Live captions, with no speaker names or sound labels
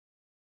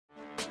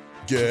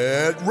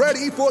Get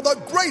ready for the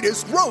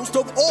greatest roast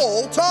of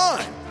all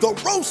time, the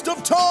Roast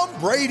of Tom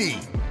Brady,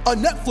 a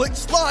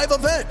Netflix live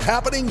event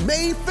happening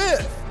May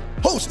 5th.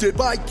 Hosted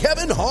by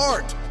Kevin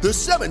Hart, the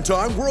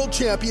 7-time world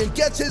champion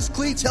gets his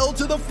cleats held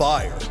to the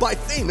fire by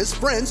famous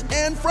friends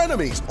and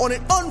frenemies on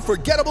an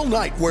unforgettable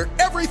night where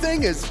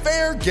everything is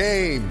fair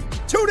game.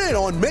 Tune in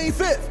on May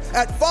 5th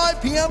at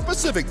 5 p.m.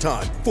 Pacific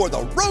time for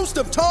the Roast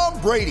of Tom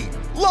Brady,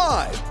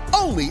 live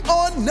only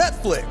on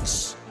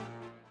Netflix.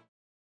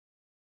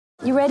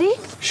 You ready?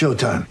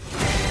 Showtime.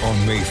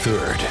 On May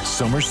 3rd,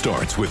 summer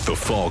starts with The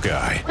Fall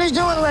Guy. Let's do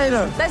it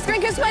later. Let's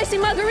drink a spicy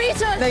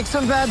margarita. Make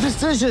some bad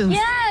decisions.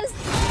 Yes!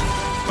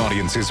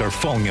 Audiences are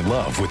falling in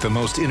love with the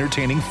most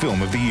entertaining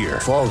film of the year.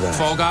 Fall Guy.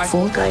 Fall Guy.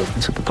 Fall Guy.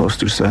 That's what the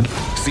poster said.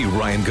 See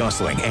Ryan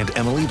Gosling and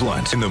Emily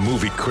Blunt in the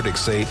movie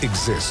critics say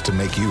exists to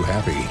make you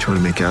happy. Trying to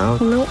make it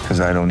out? Nope. Because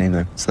I don't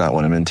either. It's not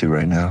what I'm into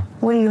right now.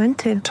 What are you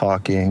into?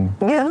 Talking.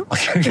 Yeah.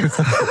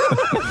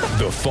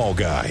 The Fall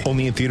Guy.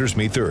 Only in theaters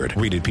May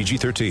 3rd. Rated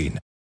PG-13.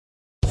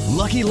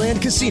 Lucky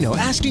Land Casino,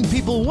 asking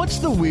people, what's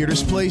the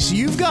weirdest place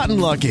you've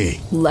gotten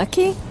lucky?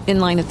 Lucky? In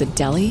line at the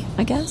deli,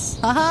 I guess?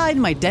 Aha,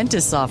 in my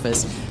dentist's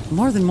office.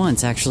 More than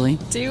once, actually.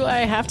 Do I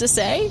have to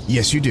say?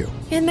 Yes, you do.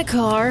 In the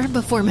car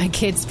before my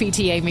kids'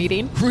 PTA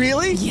meeting.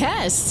 Really?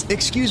 Yes.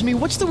 Excuse me,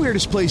 what's the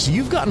weirdest place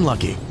you've gotten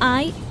lucky?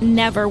 I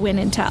never win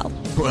and tell.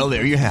 Well,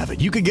 there you have it.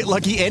 You can get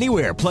lucky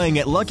anywhere, playing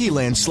at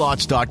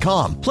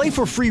LuckyLandSlots.com. Play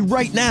for free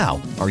right now.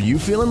 Are you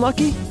feeling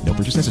lucky? No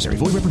purchase necessary.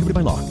 Void where prohibited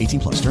by law.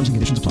 18+. Terms and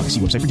conditions apply. See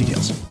website for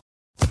details.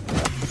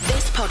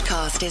 This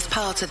podcast is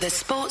part of the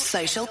Sports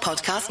Social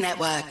Podcast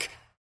Network.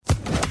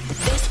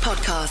 This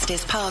podcast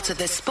is part of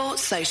the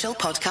Sports Social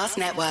Podcast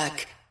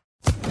Network.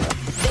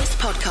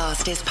 This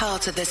podcast is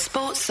part of the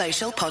Sports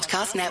Social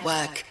Podcast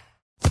Network.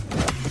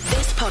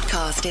 This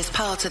podcast is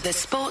part of the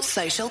Sports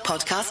Social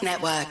Podcast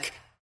Network.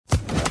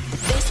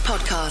 This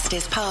podcast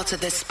is part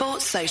of the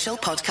Sports Social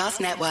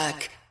Podcast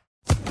Network.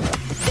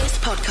 This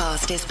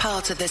podcast is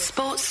part of the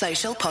Sports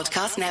Social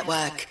Podcast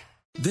Network.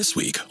 This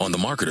week on The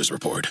Marketer's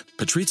Report,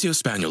 Patrizio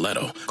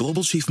Spagnoletto,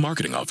 Global Chief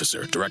Marketing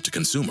Officer,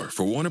 Direct-to-Consumer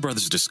for Warner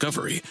Brothers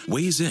Discovery,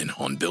 weighs in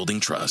on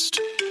building trust.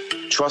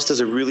 Trust is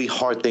a really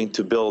hard thing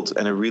to build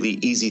and a really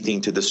easy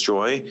thing to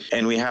destroy,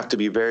 and we have to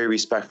be very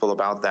respectful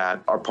about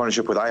that. Our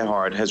partnership with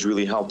iHeart has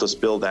really helped us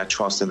build that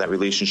trust and that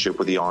relationship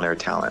with the on-air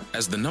talent.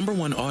 As the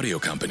 #1 audio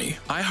company,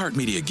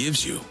 iHeartMedia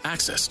gives you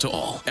access to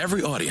all.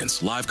 Every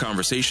audience, live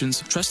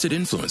conversations, trusted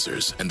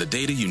influencers, and the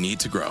data you need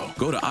to grow.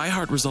 Go to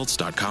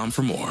iHeartResults.com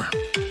for more.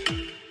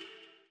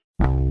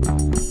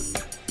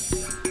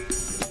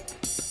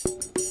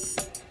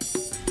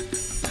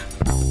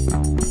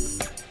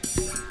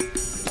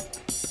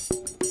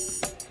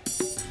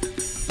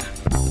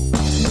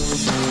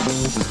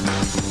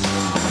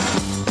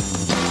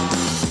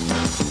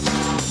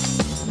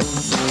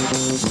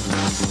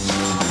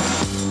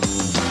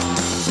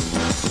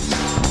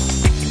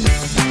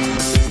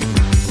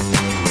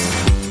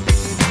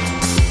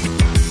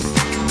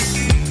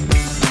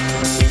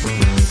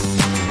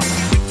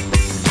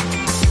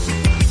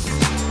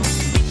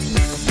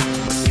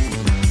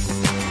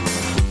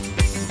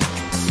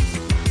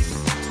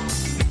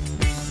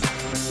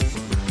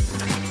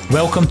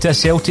 Welcome to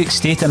Celtic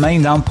State of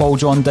Mind. I'm Paul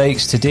John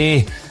Dykes.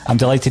 Today I'm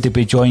delighted to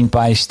be joined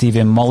by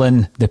Stephen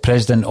Mullen, the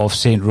president of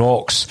St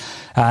Roch's,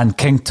 and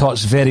King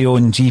Tut's very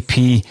own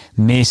GP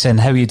Mason.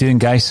 How are you doing,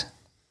 guys?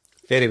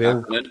 Very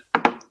well.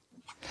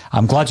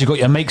 I'm glad you got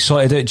your mic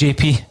sorted out,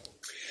 JP.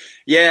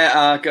 Yeah,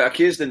 I got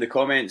accused in the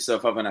comments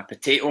of having a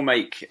potato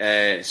mic,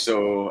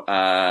 so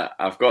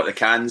I've got the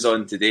cans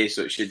on today,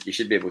 so you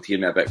should be able to hear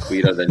me a bit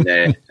clearer than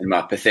in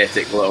my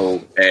pathetic little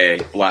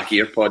black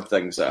earpod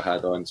things that I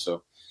had on.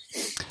 So.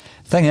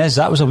 Thing is,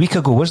 that was a week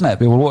ago, wasn't it?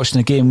 We were watching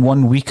the game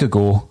 1 week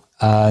ago.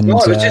 And, no,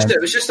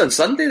 it was just on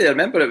Sunday there,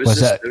 remember? It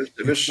was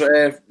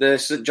the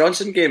St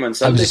Johnstone game on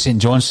Sunday. It was the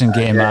St Johnstone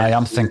game,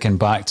 I'm thinking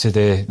back to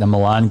the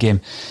Milan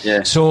game.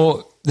 Yeah.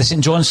 So, the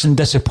St Johnstone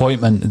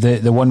disappointment, the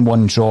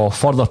 1-1 draw,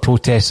 further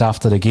protests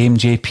after the game,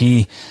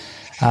 JP.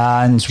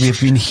 And we've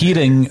been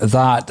hearing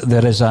that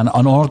there is an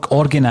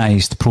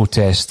unorganised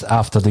protest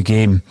after the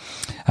game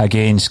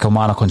against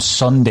Kilmarnock on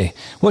Sunday.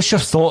 What's your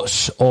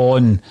thoughts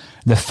on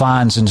the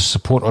fans and the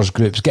supporters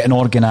groups getting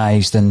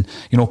organised and,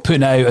 you know,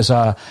 putting out as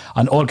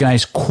an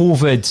organised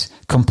COVID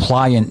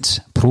compliant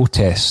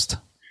protest?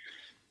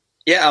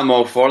 Yeah, I'm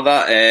all for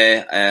that.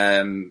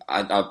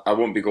 I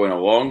won't be going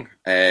along.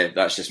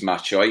 That's just my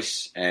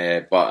choice.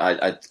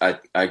 But I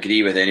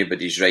agree with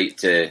anybody's right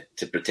to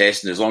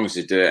protest, and as long as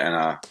they do it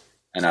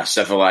in a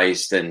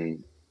civilised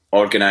and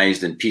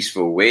organised and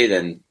peaceful way,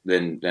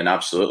 then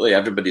absolutely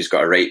everybody's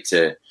got a right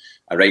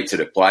to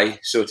reply,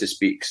 so to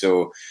speak.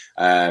 So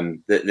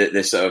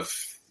the sort of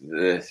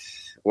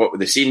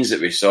the scenes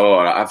that we saw,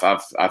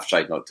 I've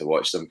tried not to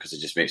watch them because it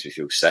just makes me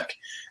feel sick.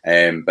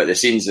 But the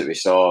scenes that we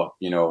saw,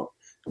 you know,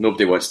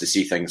 nobody wants to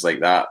see things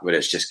like that where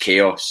it's just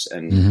chaos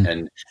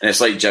and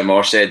it's like Jim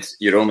Orr said,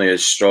 you're only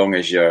as strong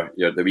as you're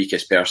the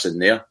weakest person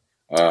there.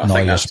 I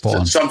think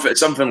that's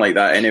something like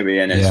that anyway,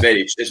 and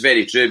it's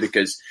very true,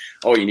 because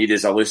all you need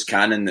is a loose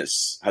cannon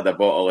that's had a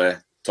bottle of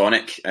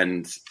tonic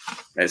and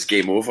it's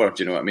game over.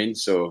 Do you know what I mean?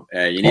 So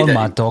you need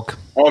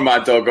or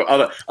Mad Dog,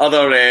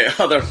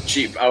 other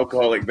cheap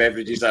alcoholic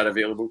beverages are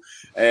available.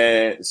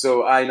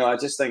 So I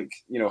just think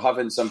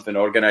having something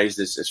organised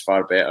is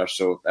far better.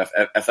 So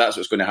if that's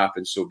what's going to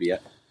happen, so be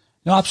it.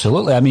 No,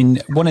 absolutely. I mean,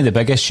 one of the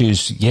big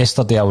issues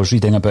yesterday I was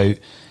reading about,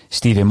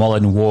 Stevie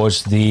Mullen,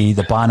 was the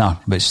banner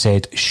which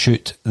said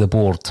 "shoot the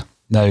board."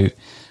 Now,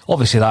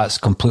 obviously that's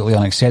completely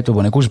unacceptable,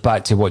 and it goes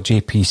back to what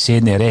JP's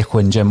saying there,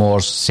 echoing Jim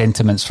Orr's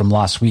sentiments from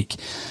last week,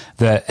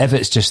 that if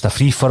it's just a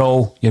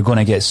free-for-all, you're going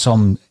to get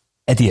some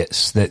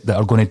idiots that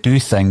are going to do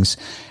things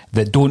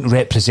that don't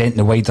represent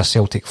the wider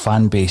Celtic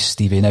fan base,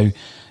 Stevie. Now,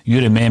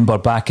 you remember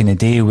back in the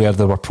day where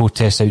there were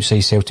protests outside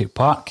Celtic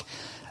Park,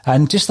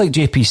 and just like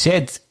JP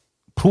said,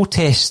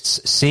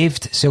 protests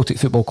saved Celtic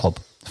Football Club.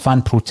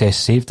 Fan protests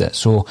saved it.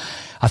 So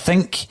I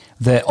think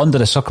that under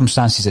the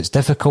circumstances it's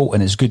difficult,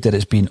 and it's good that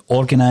it's been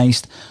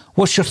organised.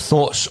 What's your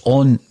thoughts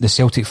on the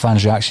Celtic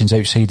fans' reactions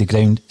outside the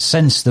ground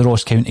since the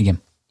Ross County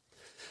game?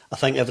 I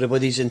think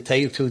everybody's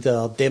entitled to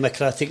their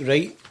democratic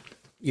right,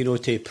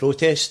 to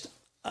protest.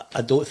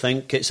 I don't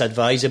think it's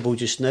advisable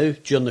just now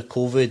during the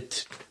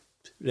COVID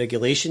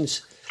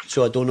regulations,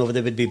 so I don't know if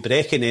they would be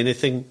breaking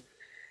anything.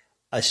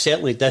 I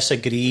certainly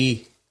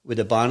disagree with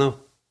the banner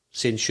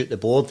saying shoot the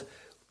board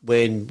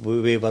when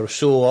we were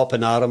so up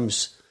in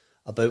arms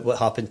about what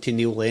happened to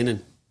Neil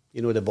Lennon,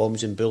 the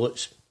bombs and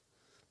bullets,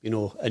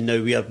 and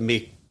now we are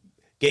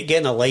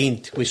getting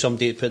aligned with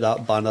somebody to put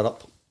that banner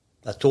up.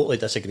 I totally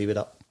disagree with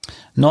that.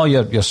 No,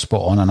 you're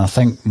spot on, and I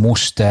think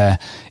most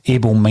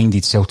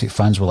able-minded Celtic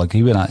fans will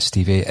agree with that,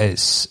 Stevie.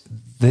 It's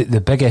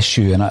the big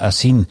issue, and I've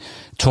seen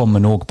Tom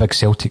Minogue, big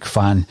Celtic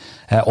fan,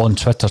 on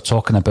Twitter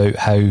talking about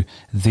how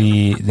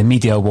the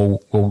media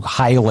will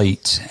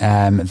highlight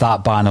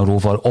that banner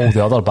over all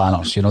the other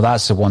banners.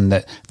 That's the one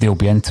that they'll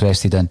be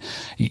interested in.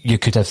 You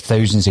could have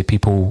thousands of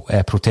people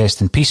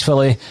protesting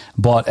peacefully,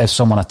 but if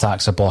someone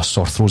attacks a bus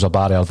or throws a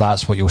barrier,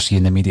 that's what you'll see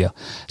in the media.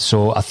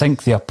 So I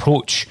think the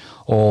approach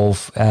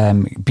of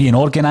being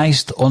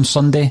organised on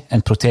Sunday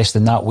and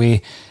protesting that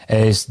way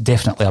is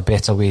definitely a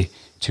better way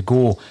to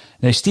go.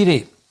 Now,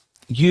 Stevie,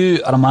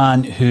 you are a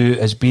man who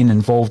has been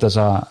involved as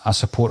a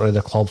supporter of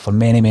the club for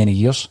many, many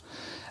years.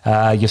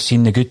 You've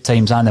seen the good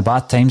times and the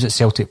bad times at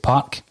Celtic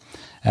Park.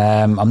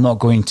 I'm not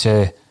going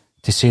to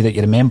say that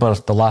you remember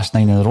the last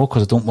 9 in a row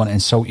because I don't want to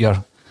insult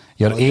your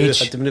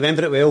age. I can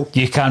remember it well.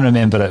 You can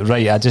remember it,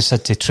 right. I just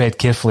had to tread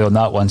carefully on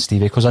that one,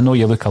 Stevie, because I know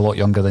you look a lot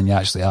younger than you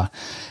actually are.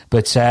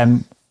 But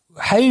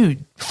how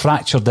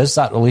fractured is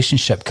that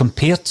relationship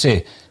compared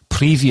to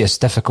previous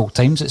difficult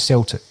times at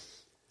Celtic?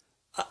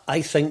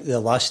 I think the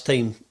last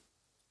time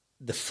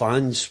the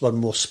fans were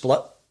more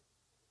split.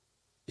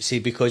 You see,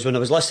 because when I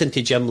was listening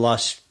to Jim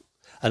last,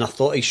 and I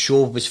thought his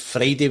show was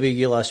Friday with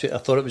you last week, I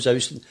thought it was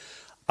out.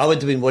 I would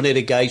have been one of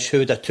the guys who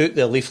would have took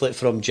the leaflet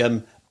from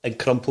Jim and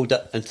crumpled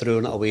it and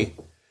thrown it away,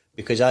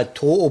 because I had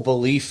total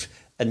belief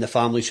in the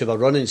families who were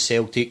running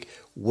Celtic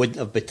wouldn't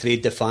have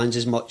betrayed the fans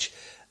as much.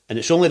 And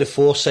it's only the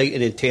foresight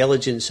and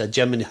intelligence of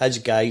Jim and his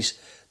guys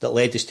that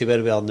led us to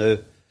where we are now.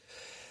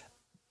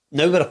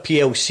 Now we're a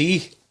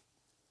PLC,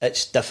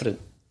 it's different.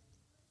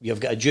 You've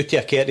got a duty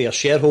of care to your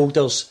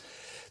shareholders.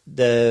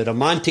 The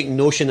romantic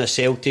notion of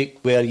Celtic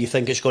where you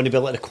think it's going to be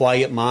like the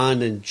Quiet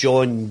Man and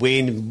John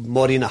Wayne and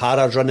Maureen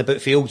O'Hara's running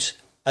about fields,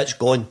 it's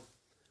gone.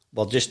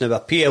 We're just now a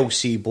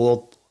PLC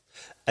board,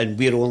 and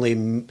we're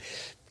only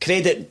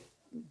credit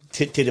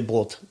to the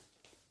board.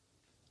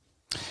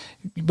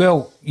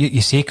 Well,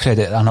 you say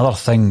credit. Another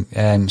thing,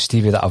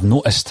 Stevie, that I've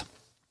noticed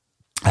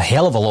a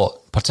hell of a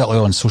lot,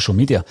 particularly on social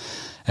media,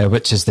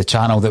 which is the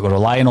channel that we're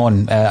relying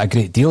on a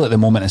great deal at the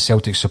moment as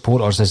Celtic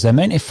supporters, is the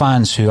amount of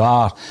fans who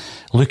are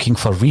looking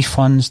for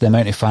refunds, the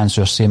amount of fans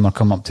who are saying we're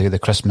coming up to the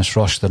Christmas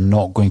rush, they're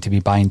not going to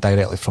be buying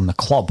directly from the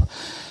club.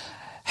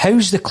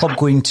 How's the club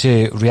going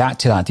to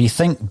react to that? Do you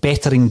think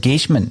better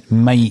engagement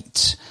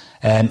might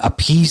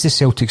appease the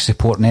Celtic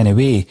support in any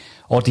way?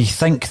 Or do you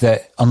think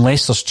that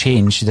unless there's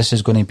change, this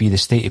is going to be the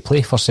state of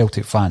play for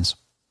Celtic fans?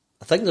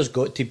 I think there's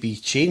got to be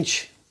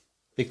change,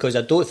 because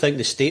I don't think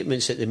the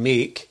statements that they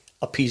make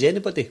appease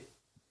anybody.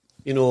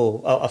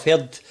 I've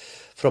heard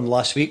from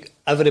last week,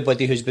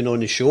 everybody who's been on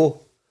the show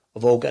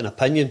have all got an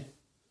opinion,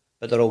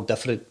 but they're all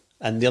different,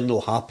 and they're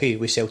not happy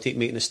with Celtic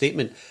making a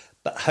statement.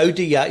 But how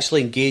do you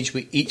actually engage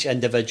with each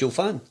individual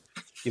fan?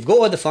 You've got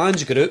all the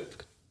fans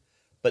group,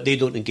 but they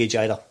don't engage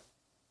either.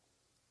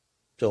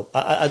 So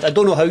I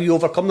don't know how you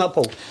overcome that,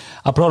 Paul.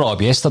 I brought it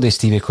up yesterday,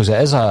 Stevie, because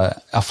it is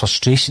a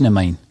frustration of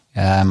mine.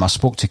 I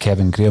spoke to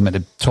Kevin Graham at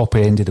the top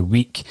end of the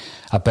week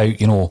about,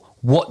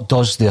 what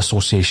does the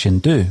association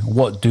do?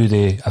 What do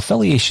the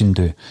affiliation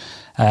do?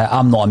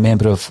 I'm not a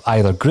member of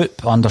either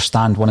group. I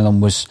understand one of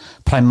them was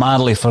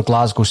primarily for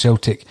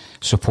Glasgow-based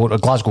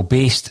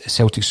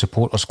Celtic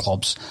supporters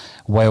clubs,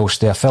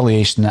 whilst the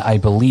affiliation, I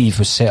believe,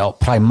 was set up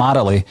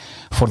primarily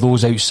for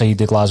those outside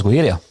the Glasgow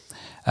area.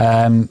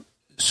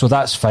 So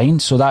that's fine.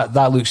 So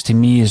that looks to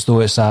me as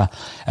though it's a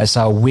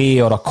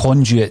way or a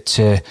conduit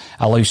to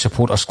allow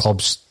supporters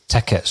clubs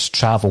tickets,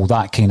 travel,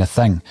 that kind of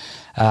thing.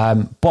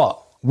 But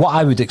what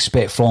I would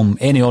expect from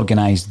any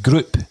organised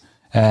group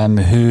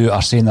who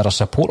are saying they're a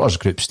supporters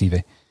group,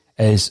 Stevie,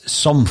 is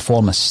some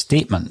form of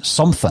statement,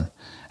 something.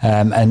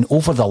 And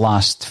over the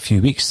last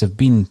few weeks, they've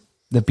been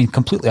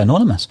completely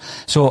anonymous.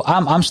 So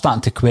I'm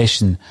starting to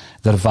question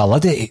their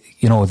validity,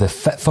 the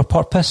fit for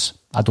purpose.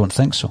 I don't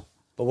think so.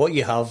 But what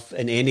you have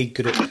in any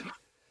group,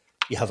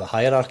 you have a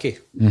hierarchy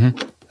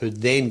who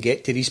then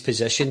get to these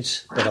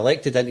positions. They're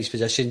elected into these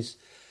positions.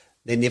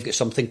 Then they've got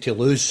something to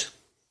lose.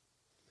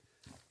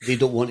 They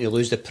don't want to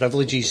lose the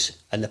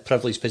privileges and the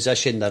privileged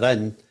position they're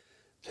in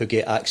to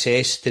get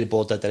access to the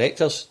board of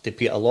directors, to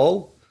Peter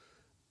Lawwell,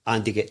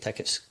 and to get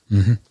tickets.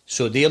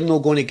 So they're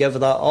not going to give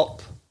that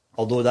up,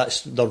 although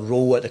that's their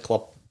role at the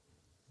club.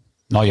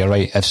 No, you're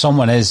right. If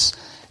someone is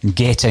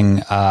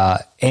getting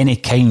any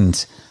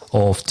kind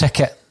of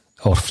ticket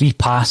or free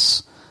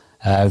pass,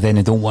 then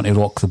they don't want to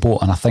rock the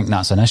boat, and I think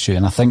that's an issue.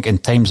 And I think in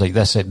times like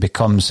this, it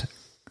becomes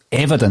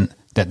evident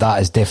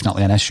that is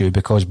definitely an issue,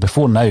 because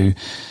before now,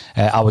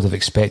 I would have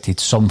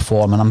expected some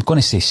form, and I'm going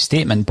to say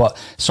statement, but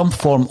some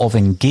form of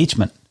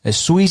engagement. It's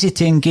so easy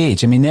to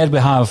engage. I mean, there we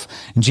have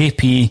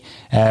JP,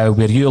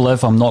 where you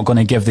live. I'm not going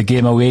to give the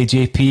game away,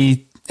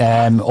 JP.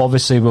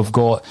 Obviously, we've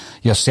got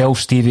yourself,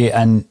 Stevie,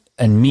 and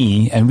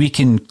me, and we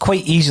can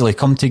quite easily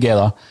come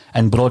together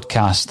and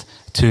broadcast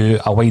to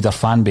a wider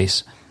fan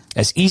base.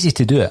 It's easy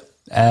to do it.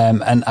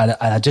 And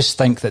I just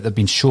think that they've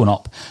been shown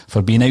up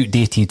for being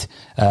outdated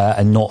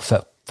and not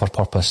fit for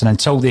purpose. And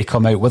until they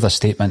come out with a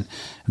statement,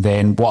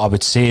 then what I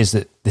would say is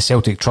that the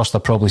Celtic Trust are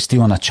probably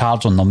stealing a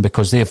charge on them,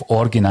 because they've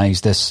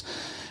organised this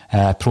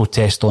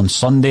protest on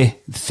Sunday,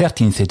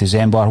 13th of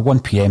December, 1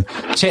 p.m.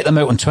 Check them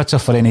out on Twitter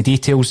for any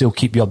details. They'll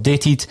keep you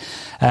updated.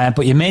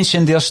 But you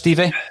mentioned there,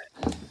 Stevie,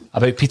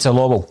 about Peter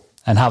Lawwell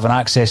and having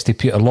access to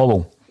Peter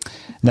Lawwell.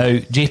 Now,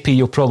 JP,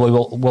 you probably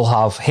will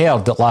have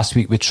heard that last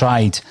week we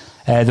tried,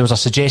 there was a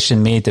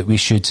suggestion made that we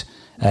should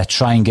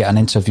try and get an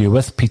interview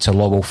with Peter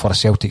Lawwell for a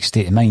Celtic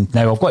State of Mind.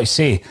 Now, I've got to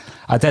say,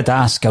 I did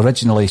ask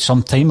originally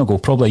some time ago,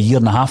 probably a year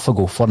and a half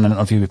ago, for an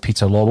interview with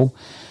Peter Lawwell.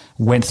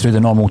 Went through the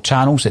normal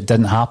channels, it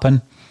didn't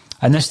happen.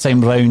 And this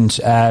time round,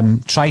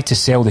 tried to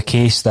sell the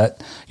case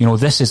that,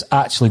 this is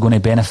actually going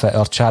to benefit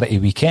our charity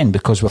weekend,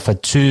 because we've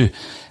had two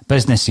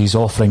businesses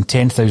offering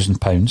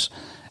 £10,000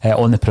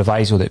 on the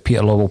proviso that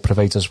Peter Lawwell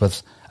provides us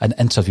with an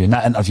interview. And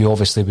that interview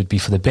obviously would be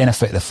for the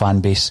benefit of the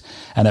fan base,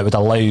 and it would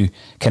allow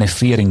kind of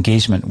freer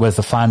engagement with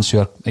the fans who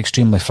are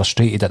extremely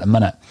frustrated at the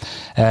minute.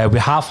 We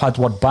have had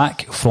word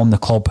back from the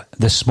club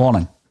this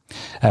morning.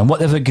 And what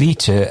they've agreed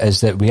to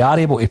is that we are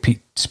able to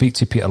speak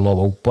to Peter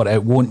Lawwell, but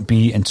it won't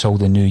be until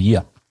the new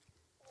year.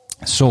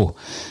 So,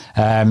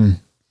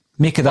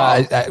 make of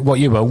that what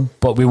you will,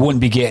 but we won't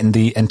be getting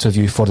the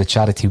interview for the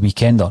charity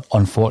weekender,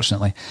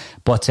 unfortunately.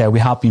 But we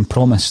have been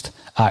promised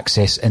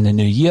access in the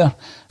new year,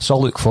 so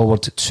I'll look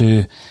forward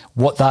to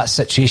what that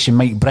situation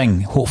might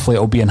bring. Hopefully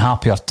it'll be in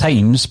happier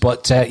times,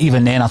 but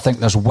even then I think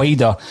there's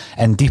wider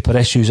and deeper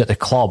issues at the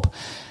club.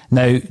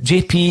 Now,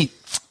 JP,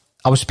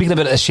 I was speaking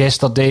about this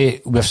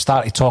yesterday. We've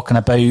started talking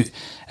about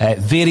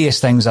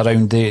various things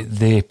around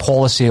the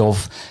policy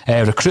of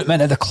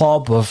recruitment at the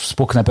club. We've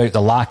spoken about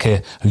the lack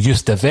of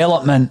youth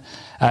development,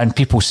 and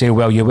people say,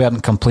 well, you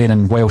weren't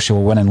complaining whilst you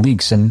were winning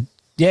leagues. And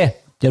yeah,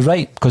 you're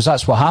right, because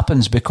that's what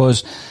happens,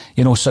 because,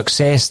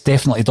 success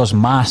definitely does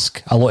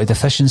mask a lot of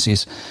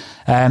deficiencies.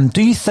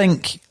 Do you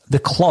think the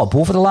club,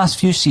 over the last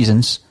few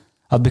seasons,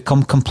 have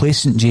become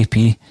complacent,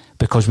 JP,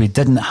 because we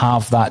didn't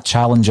have that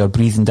challenger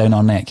breathing down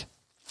our neck?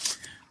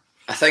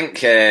 I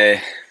think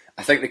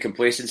the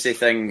complacency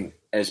thing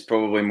is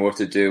probably more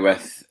to do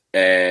with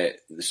the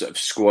sort of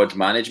squad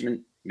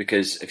management,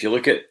 because if you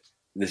look at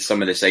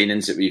some of the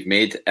signings that we've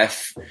made,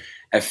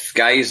 if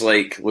guys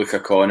like Luke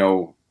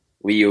O'Connell,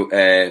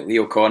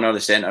 Leo Connor, the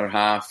centre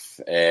half,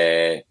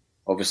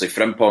 obviously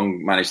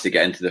Frimpong managed to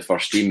get into the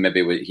first team,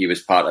 maybe he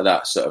was part of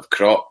that sort of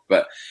crop,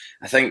 but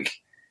I think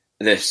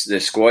the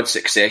squad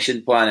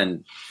succession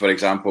planning, for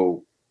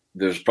example,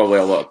 there's probably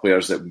a lot of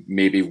players that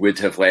maybe would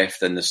have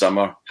left in the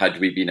summer had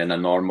we been in a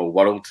normal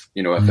world,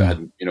 if it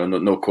had,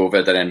 no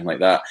COVID or anything like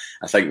that.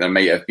 I think there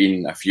might have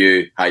been a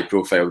few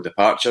high-profile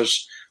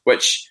departures,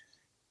 which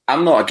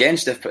I'm not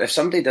against. If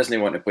somebody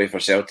doesn't want to play for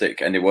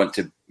Celtic and they want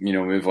to,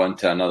 move on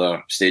to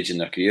another stage in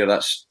their career,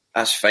 that's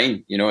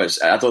fine.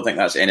 I don't think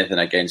that's anything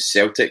against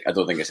Celtic. I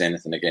don't think it's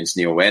anything against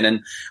Neil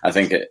Lennon. I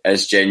think it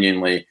is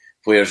genuinely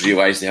players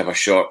realise they have a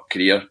short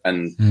career,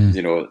 and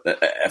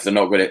if they're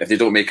not going to, if they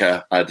don't make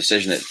a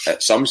decision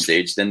at some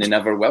stage, then they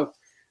never will.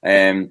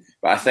 But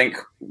I think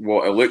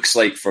what it looks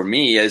like for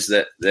me is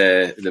that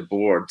the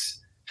board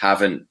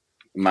haven't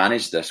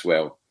managed this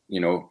well.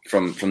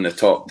 From the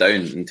top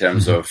down, in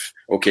terms of,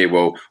 okay,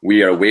 well,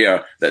 we are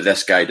aware that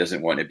this guy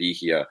doesn't want to be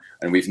here,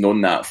 and we've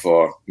known that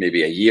for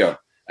maybe a year,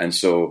 and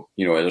so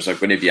there's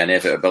going to be an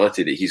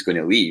inevitability that he's going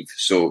to leave.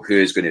 So who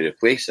is going to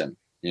replace him?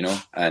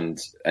 And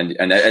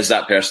is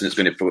that person that's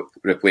going to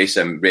replace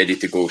him ready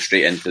to go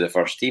straight into the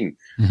first team?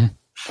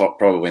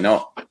 Probably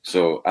not.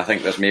 So I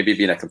think there's maybe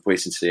been a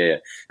complacency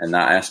in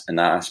that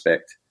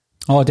aspect.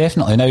 Oh,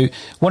 definitely. Now,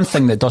 one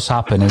thing that does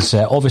happen is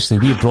obviously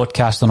we're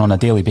broadcasting on a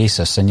daily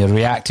basis and you're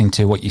reacting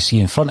to what you see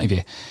in front of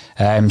you.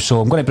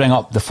 So I'm going to bring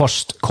up the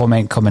first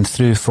comment coming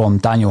through from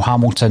Daniel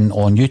Hamilton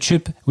on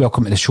YouTube.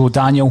 Welcome to the show,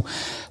 Daniel.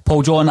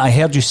 Paul John, I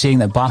heard you saying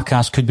that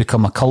Barkas could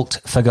become a cult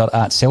figure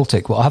at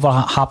Celtic. Whatever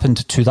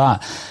happened to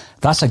that?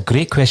 That's a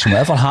great question.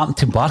 Whatever happened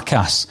to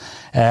Barkas?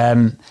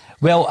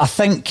 Well, I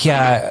think,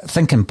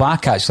 thinking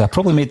back actually, I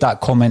probably made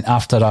that comment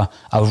after a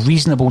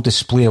reasonable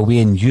display away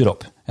in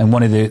Europe. And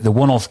one of the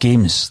one-off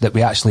games that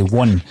we actually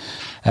won,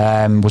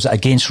 was it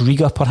against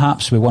Riga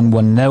perhaps? We won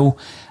 1-0.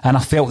 And I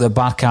felt that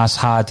Barkas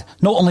had,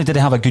 not only did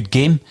he have a good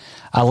game,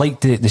 I liked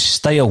the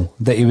style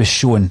that he was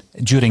showing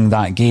during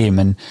that game.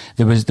 And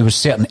there was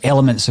certain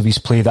elements of his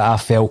play that I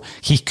felt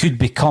he could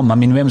become. I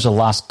mean, when was the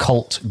last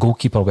cult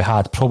goalkeeper we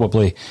had?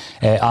 Probably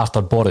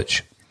Artur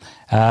Boruc.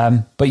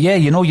 But yeah,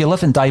 you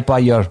live and die by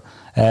your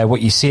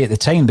what you say at the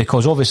time,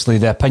 because obviously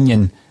the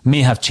opinion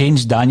may have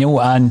changed,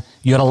 Daniel, and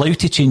you're allowed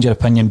to change your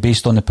opinion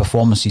based on the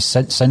performances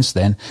since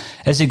then.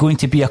 Is he going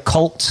to be a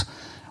cult?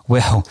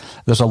 Well,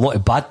 there's a lot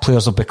of bad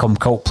players have become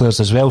cult players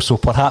as well, so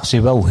perhaps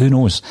he will, who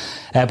knows.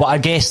 But I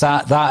guess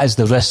that is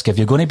the risk. If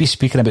you're going to be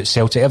speaking about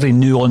Celtic, every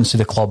nuance of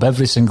the club,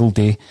 every single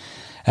day,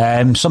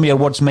 some of your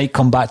words might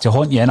come back to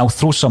haunt you, and I'll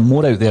throw some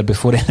more out there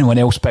before anyone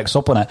else picks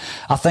up on it.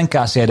 I think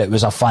I said it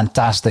was a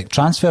fantastic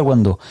transfer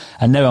window,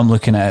 and now I'm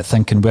looking at it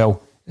thinking,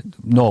 well,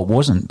 no, it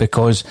wasn't,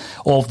 because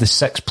of the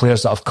 6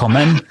 players that have come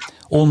in,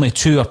 only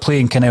 2 are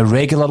playing kind of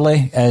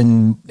regularly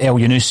in El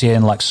Yunusi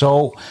and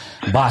Laxalt.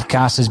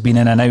 Barkas has been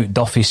in and out.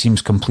 Duffy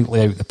seems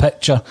completely out of the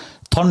picture.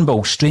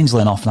 Turnbull,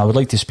 strangely enough, and I would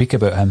like to speak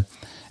about him,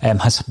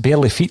 has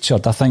barely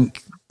featured. I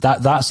think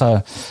that's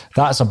a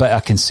bit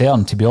of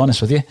concern, to be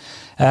honest with you.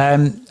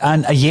 And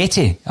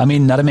Ajeti, I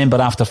mean, I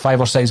remember after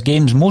 5 or 6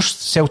 games,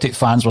 most Celtic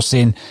fans were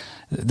saying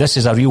this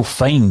is a real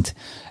find.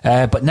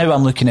 But now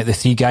I'm looking at the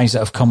 3 guys that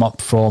have come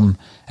up from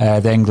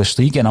the English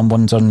League, and I'm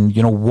wondering,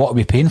 what are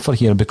we paying for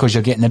here? Because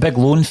you're getting the big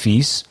loan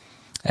fees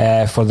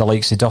for the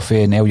likes of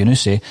Duffy and El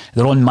Yunusi.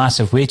 They're on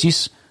massive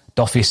wages.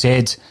 Duffy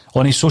said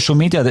on his social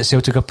media that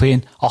Celtic are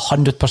paying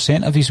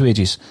 100% of his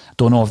wages.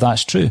 Don't know if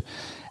that's true.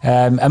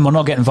 And we're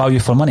not getting value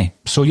for money.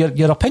 So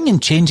your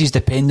opinion changes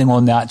depending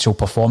on the actual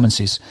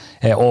performances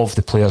of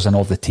the players and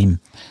of the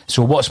team.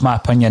 So what's my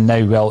opinion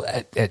now? Well,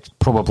 it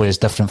probably is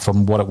different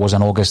from what it was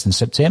in August and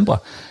September.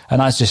 And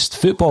that's just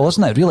football,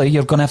 isn't it? Really,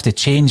 you're going to have to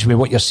change with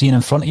what you're seeing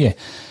in front of you.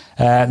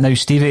 Now,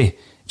 Stevie,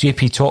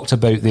 JP talked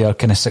about their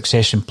kind of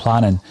succession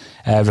planning,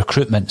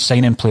 recruitment,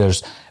 signing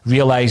players,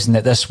 realising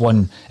that this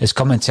one is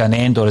coming to an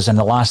end or is in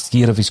the last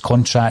year of his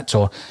contract,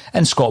 or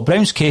in Scott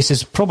Brown's case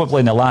is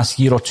probably in the last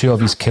year or 2 of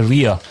his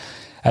career.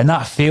 And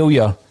that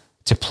failure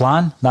to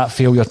plan, that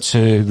failure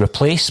to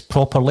replace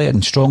properly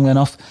and strongly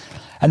enough.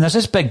 And there's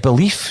this big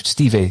belief,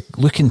 Stevie,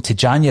 looking to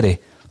January,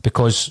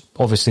 because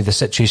obviously the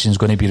situation is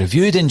going to be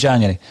reviewed in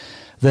January,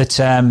 that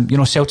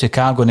Celtic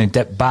are going to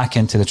dip back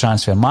into the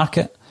transfer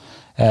market.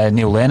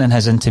 Neil Lennon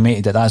has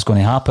intimated that that's going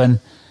to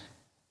happen.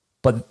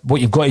 But what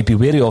you've got to be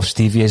wary of,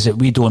 Stevie, is that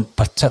we don't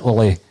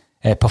particularly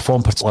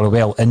perform particularly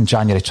well in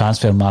January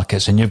transfer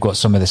markets, and you've got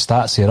some of the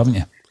stats here, haven't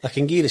you? I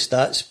can give you the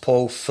stats,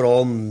 Paul,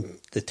 from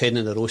the 10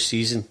 in a row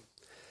season.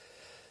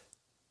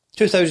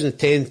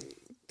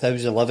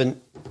 2010-2011,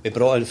 we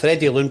brought in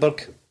Freddie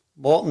Lundberg,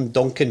 Morten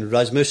Duncan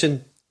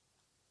Rasmussen,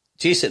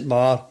 Jason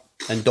Marr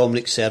and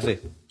Dominic Servi.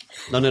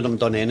 None of them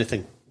done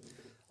anything.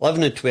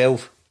 11 and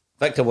 12,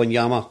 Victor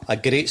Wanyama, a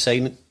great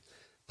signing.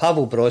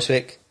 Pavel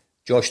Brosvik,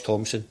 Josh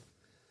Thompson.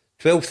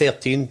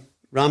 12-13,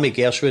 Rami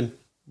Gershwin,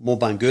 Mo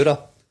Bangura.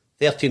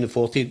 13 and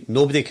 14,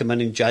 nobody came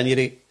in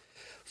January.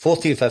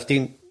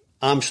 14-15,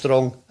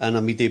 Armstrong and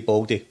Amide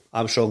Baldy.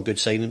 Armstrong, good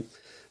signing.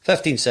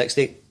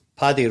 15-16,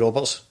 Paddy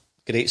Roberts,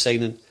 great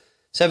signing.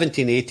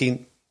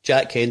 17-18,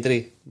 Jack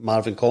Hendry,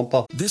 Marvin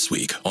Comper. This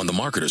week on The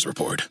Marketer's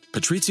Report,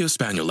 Patrizio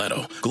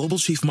Spagnoletto, Global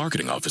Chief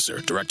Marketing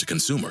Officer,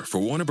 Direct-to-Consumer for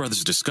Warner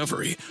Brothers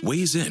Discovery,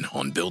 weighs in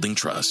on building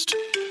trust.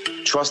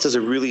 Trust is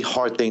a really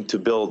hard thing to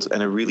build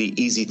and a really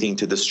easy thing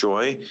to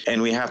destroy,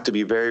 and we have to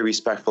be very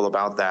respectful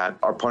about that.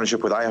 Our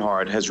partnership with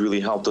iHeart has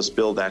really helped us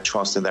build that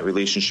trust and that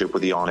relationship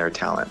with the on-air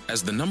talent.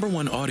 As the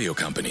 #1 audio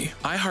company,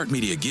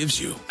 iHeartMedia gives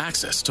you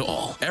access to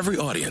all. Every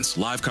audience,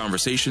 live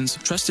conversations,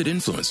 trusted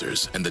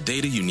influencers, and the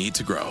data you need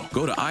to grow.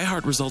 Go to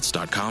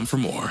iHeartResults.com for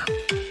more.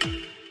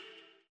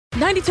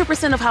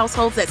 92% of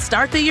households that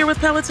start the year with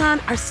Peloton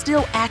are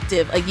still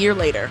active a year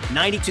later.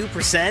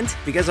 92%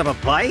 because of a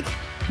bike?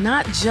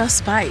 Not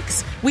just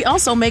bikes. We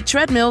also make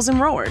treadmills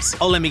and rowers.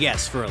 Oh, let me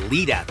guess, for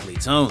elite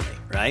athletes only,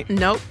 right?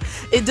 Nope.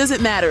 It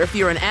doesn't matter if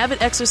you're an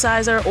avid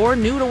exerciser or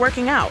new to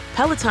working out.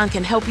 Peloton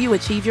can help you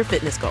achieve your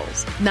fitness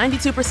goals.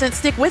 92%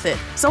 stick with it.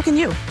 So can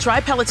you.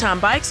 Try Peloton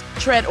bikes,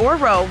 tread, or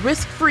row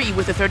risk-free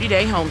with a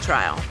 30-day home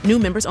trial. New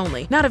members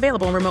only. Not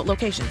available in remote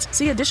locations.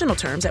 See additional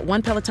terms at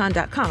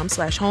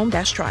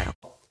onepeloton.com/home-trial.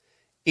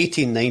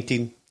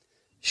 18-19,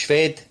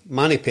 Shved,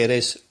 Manny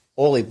Perez,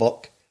 Ollie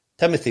Buck,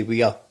 Timothy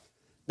Weir.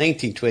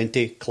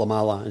 1920,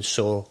 Klamala and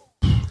Soro.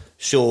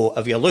 So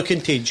if you're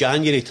looking to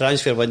January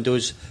transfer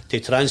windows to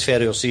transfer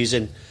your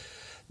season,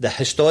 the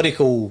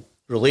historical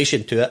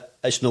relation to it,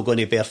 it's not going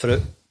to bear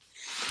fruit.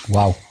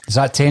 Wow. Is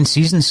that 10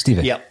 seasons,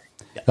 Stevie? Yep.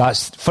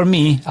 That's, for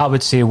me, I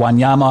would say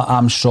Wanyama,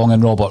 Armstrong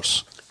and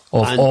Roberts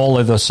of all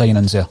of those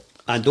signings there.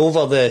 And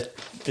over the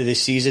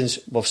seasons,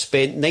 we've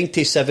spent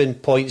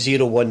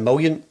 97.01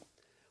 million.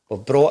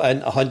 We've brought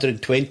in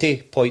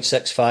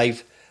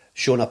 120.65,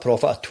 showing a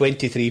profit of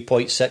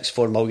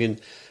 23.64 million.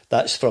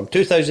 That's from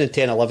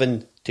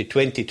 2010-11 to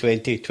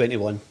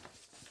 2020-21.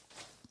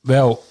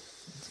 Well,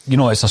 you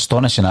know, it's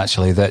astonishing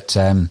actually that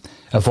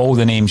of all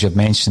the names you've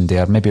mentioned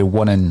there, maybe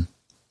one in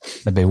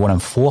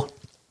four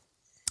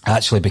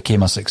actually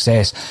became a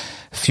success.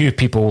 Few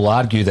people will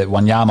argue that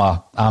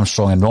Wanyama,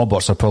 Armstrong and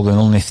Roberts are probably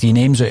only three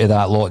names out of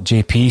that lot,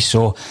 JP.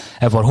 So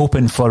if we're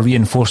hoping for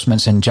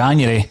reinforcements in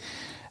January,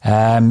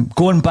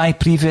 going by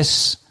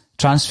previous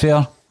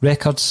transfer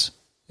records,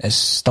 it's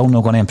still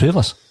not going to improve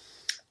us.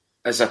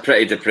 It's a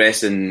pretty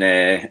depressing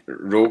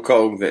roll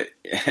call that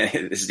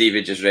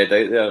Stevie just read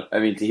out there. I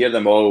mean, to hear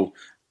them all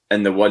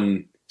in the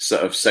one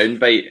sort of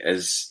soundbite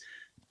is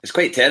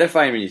quite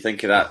terrifying when you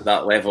think of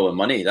that level of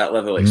money, that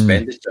level of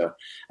expenditure,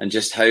 and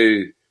just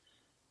how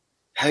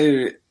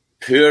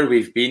poor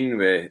we've been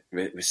with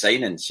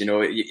signings. You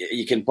know,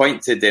 you can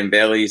point to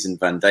Dembele's and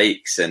Van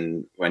Dijk's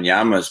and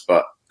Wanyamas,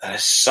 but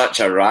there's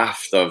such a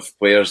raft of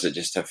players that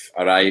just have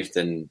arrived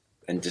and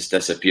just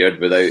disappeared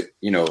without,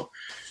 you know,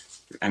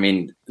 I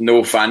mean,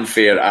 no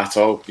fanfare at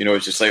all. You know,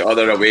 it's just like, oh,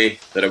 they're away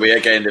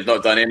again. They've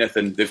not done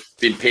anything. They've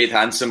been paid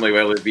handsomely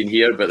while they've been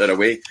here, but they're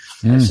away.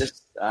 It's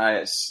just,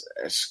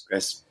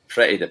 it's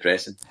pretty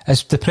depressing.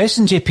 It's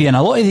depressing, JP, and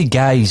a lot of the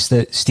guys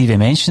that Stevie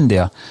mentioned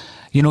there,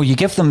 you know, you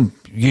give them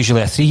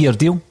usually a 3-year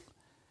deal,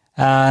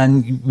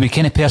 and we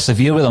kind of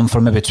persevere with them for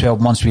maybe 12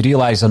 months. We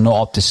realise they're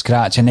not up to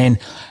scratch, and then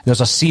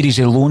there's a series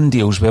of loan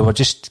deals where we're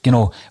just, you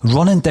know,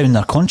 running down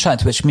their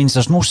contract, which means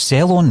there's no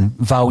sell-on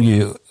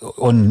value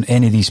on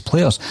any of these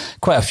players.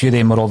 Quite a few of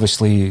them are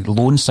obviously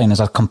loan signings.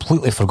 I've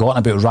completely forgotten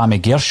about Rami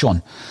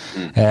Gershon.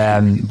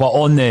 But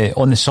on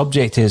the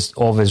subject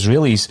of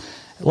Israelis,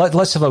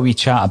 let's have a wee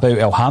chat about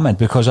El Hamid,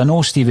 because I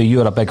know, Stevie,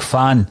 you're a big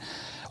fan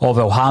of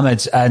El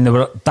Hamid, and there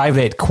were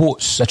direct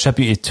quotes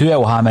attributed to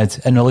El Hamid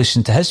in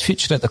relation to his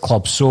future at the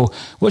club. So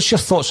what's your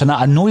thoughts on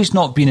that? I know he's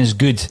not been as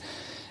good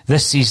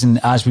this season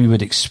as we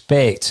would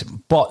expect,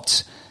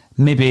 but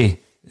maybe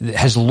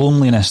his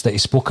loneliness that he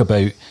spoke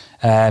about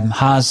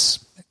has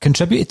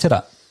contributed to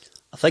that.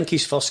 I think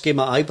his first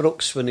game at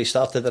Ibrox, when he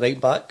started the right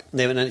back,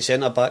 then went into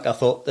centre back, I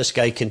thought this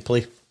guy can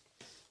play,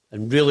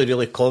 and really,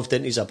 really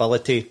confident in his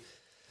ability.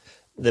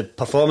 The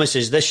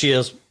performances this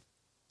year,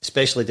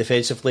 especially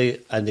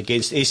defensively, and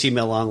against AC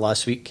Milan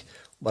last week,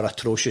 were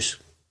atrocious.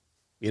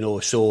 You know,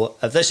 so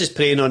if this is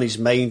preying on his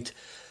mind,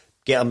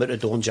 get him out the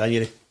door in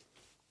January.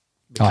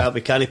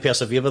 We can't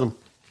persevere with him.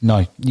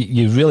 No,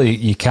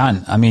 you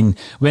can't. I mean,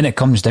 when it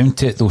comes down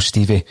to it though,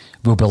 Stevie,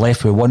 we'll be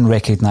left with one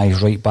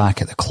recognised right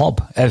back at the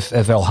club if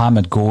El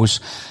Hamid goes.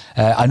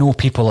 I know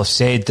people have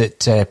said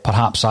that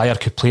perhaps Ayer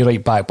could play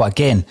right back, but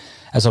again,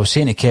 as I was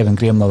saying to Kevin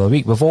Graham the other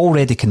week, we've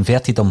already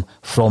converted him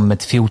from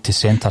midfield to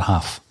centre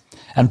half.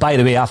 And by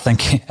the way, I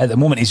think at the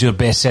moment he's your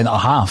best centre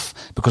half,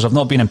 because I've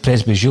not been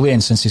impressed with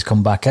Julian since he's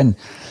come back in.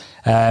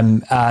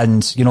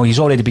 And, you know, he's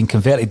already been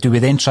converted. Do we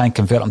then try and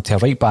convert him to a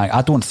right back?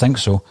 I don't think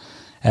so.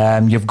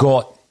 You've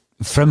got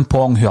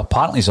Frimpong, who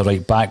apparently is a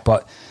right back,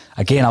 but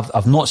again,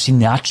 I've not seen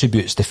the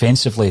attributes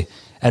defensively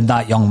in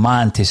that young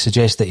man to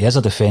suggest that he is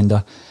a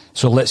defender.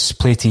 So let's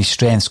play to his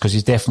strengths, because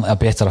he's definitely a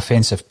better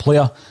offensive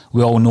player.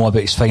 We all know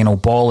about his final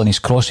ball, and his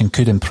crossing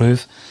could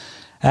improve.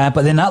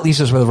 But then that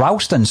leaves us with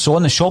Ralston. So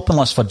on the shopping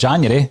list for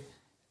January,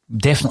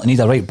 definitely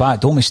need a right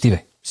back, don't we, Stevie?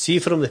 See,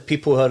 from the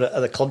people who are at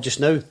the club just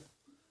now,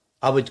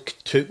 I would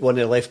take one of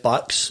the left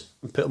backs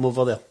and put him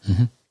over there.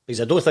 Mm-hmm.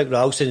 Because I don't think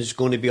Ralston is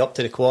going to be up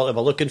to the quality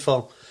we're looking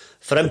for.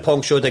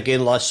 Frimpong showed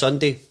again last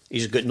Sunday,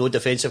 he's got no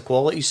defensive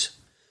qualities.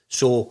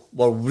 So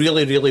we're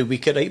really, really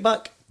weak at right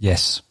back.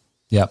 Yes.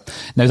 Yeah.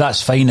 Now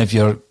that's fine if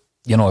you're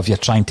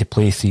trying to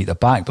play three at the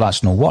back, but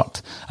that's no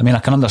worked. I mean, I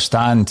can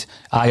understand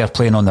Ayer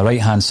playing on the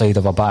right-hand side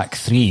of a back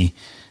three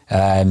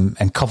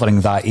and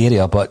covering that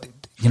area, but,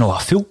 you know, a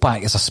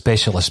full-back is a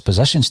specialist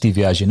position,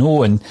 Stevie, as you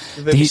know. And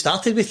we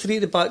started with three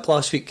at the back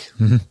last week,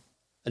 mm-hmm.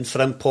 and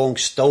Frimpong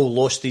still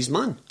lost his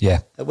man.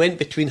 Yeah. It went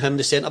between him and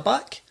the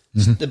centre-back.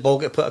 Mm-hmm. The ball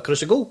got put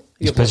across the goal.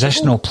 His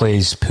positional play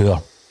is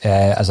poor,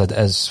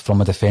 as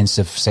from a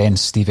defensive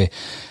sense, Stevie.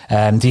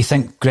 Do you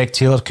think Greg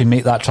Taylor can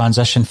make that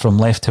transition from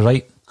left to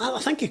right? I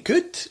think he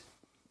could.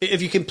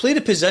 If you can play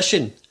the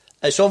position,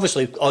 it's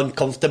obviously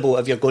uncomfortable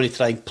if you're going to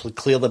try and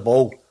clear the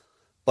ball,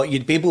 but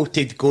you'd be able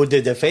to go to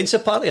the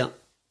defensive part of it.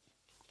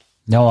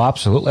 No,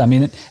 absolutely. I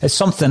mean, it's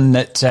something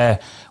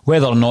that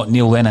whether or not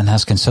Neil Lennon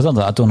has considered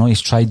it, I don't know. He's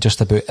tried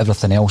just about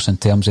everything else in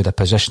terms of the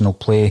positional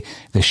play,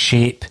 the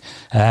shape.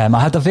 I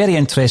had a very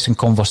interesting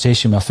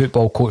conversation with a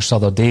football coach the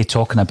other day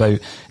talking about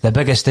the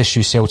biggest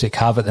issue Celtic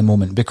have at the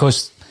moment,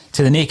 because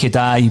to the naked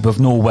eye, we've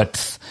no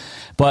width.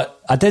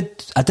 But I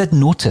did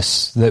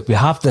notice that we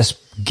have this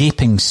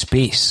gaping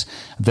space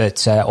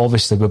that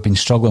obviously we've been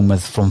struggling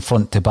with from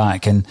front to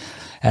back. And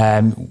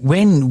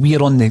when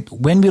we're on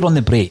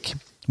the break,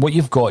 what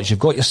you've got is you've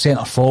got your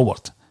centre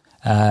forward,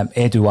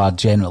 Edouard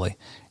generally.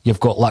 You've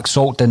got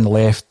Laxalt down the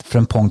left,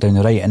 Frimpong down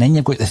the right, and then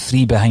you've got the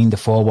three behind the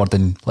forward,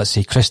 and let's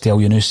say Christy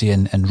Elyounoussi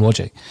and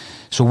Rogic.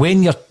 So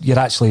when you're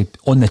actually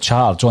on the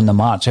charge, on the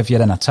march, if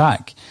you're in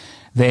attack,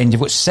 then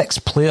you've got 6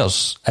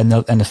 players in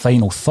the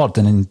final third,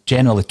 and in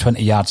generally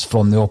 20 yards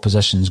from the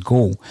opposition's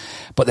goal.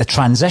 But the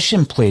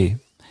transition play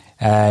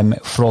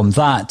from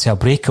that to a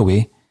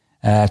breakaway,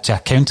 to a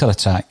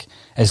counter-attack,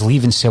 is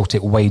leaving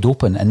Celtic wide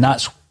open, and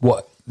that's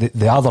what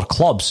the other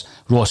clubs,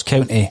 Ross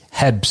County,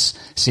 Hibs,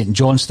 St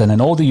Johnstone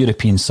and all the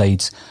European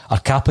sides are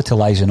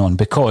capitalising on,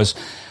 because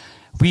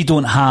we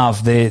don't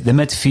have the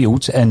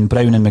midfield in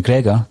Brown and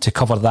McGregor to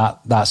cover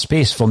that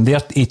space from their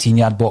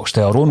 18-yard box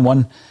to our own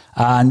one,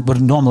 and we're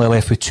normally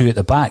left with 2 at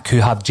the back who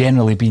have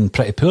generally been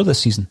pretty poor this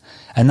season,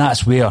 and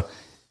that's where,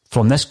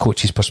 from this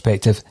coach's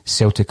perspective,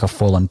 Celtic are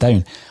falling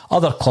down.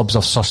 Other clubs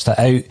have sussed it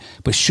out,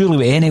 but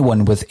surely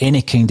anyone with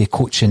any kind of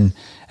coaching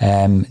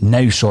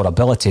nous or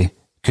ability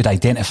could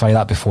identify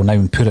that before now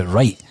and put it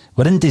right.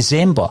 We're in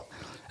December,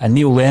 and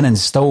Neil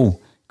Lennon's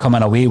still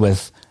coming away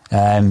with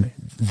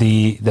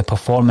the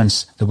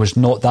performance. There was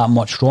not that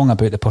much wrong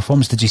about the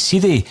performance. Did you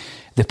see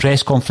the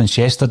press conference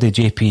yesterday,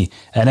 JP?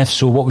 And if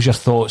so, what was your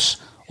thoughts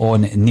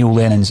on Neil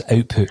Lennon's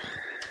output?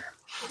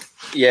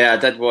 Yeah, I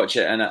did watch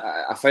it, and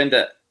I found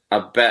it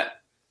a bit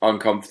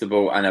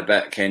uncomfortable and a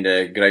bit kind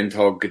of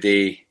Groundhog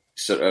Day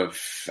sort of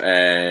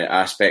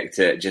aspect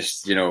to it.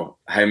 Just,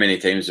 how many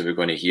times are we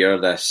going to hear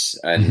this?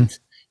 And,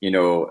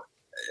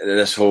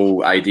 this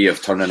whole idea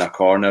of turning a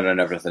corner and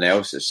everything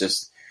else. It's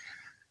just,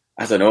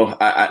 I don't know.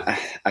 I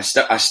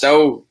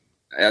still,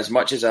 as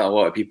much as a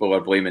lot of people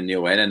are blaming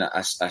Neil Lennon,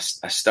 I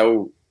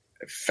still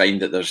find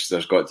that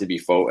there's got to be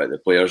fault at the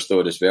players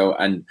though as well.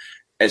 And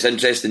it's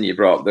interesting you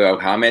brought up the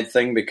Al-Hamed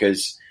thing,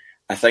 because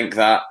I think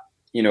that,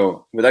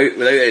 without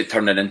it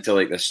turning into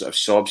like this sort of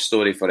sob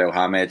story for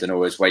El-Hamed,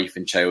 his wife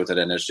and child are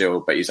in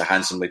Israel, but he's a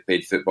handsomely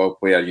paid football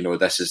player,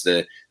 this is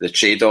the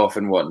trade-off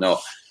and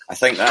whatnot. I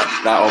think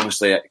that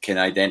obviously can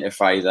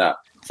identify that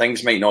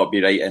things might not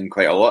be right in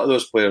quite a lot of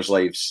those players'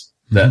 lives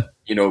that,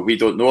 we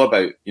don't know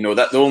about.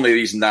 That the only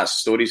reason that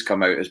story's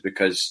come out is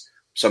because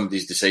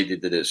somebody's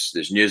decided that it's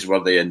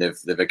newsworthy and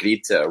they've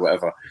agreed to it or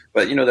whatever.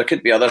 But, there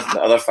could be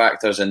other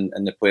factors in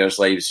the players'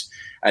 lives.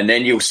 And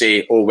then you'll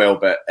say, oh, well,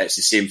 but it's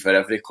the same for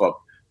every club.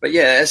 But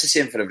yeah, it's the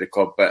same for every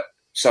club. But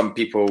some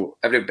people,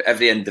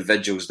 every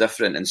individual's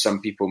different, and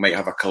some people might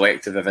have a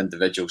collective of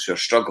individuals who are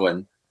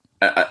struggling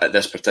at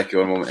this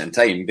particular moment in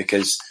time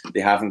because they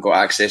haven't got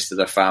access to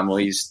their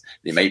families.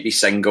 They might be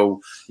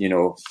single,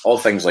 all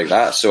things like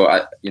that. So,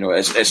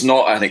 it's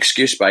not an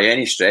excuse by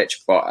any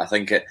stretch, but I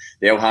think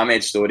the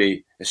El-Hamed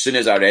story, as soon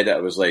as I read it,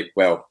 I was like,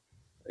 well,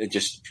 it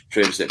just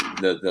proves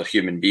that they're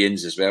human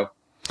beings as well.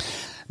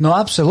 No,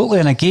 absolutely.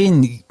 And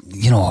again,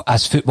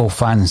 as football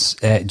fans,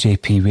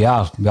 JP, we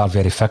are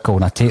very fickle,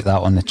 and I take that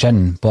on the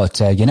chin.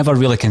 But you never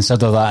really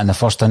consider that in the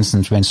first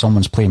instance when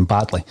someone's playing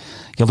badly.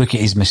 You look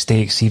at his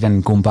mistakes, even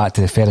going back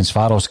to the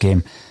Ferencváros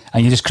game,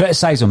 and you just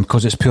criticise him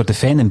because it's pure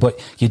defending. But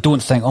you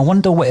don't think, I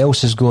wonder what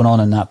else is going on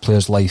in that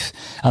player's life,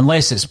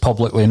 unless it's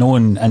publicly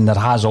known. And there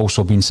has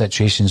also been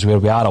situations where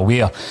we are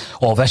aware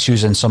of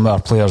issues in some of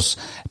our players'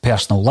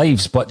 personal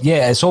lives. But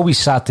yeah, it's always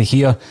sad to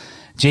hear,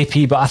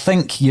 JP, but I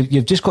think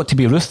you've just got to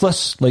be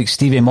ruthless, like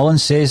Stevie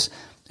Mullins says,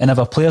 and if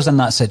a player's in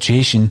that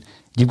situation,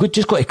 you've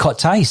just got to cut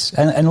ties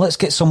and let's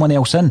get someone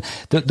else in.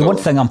 The one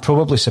thing I'm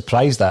probably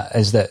surprised at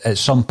is that at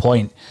some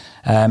point,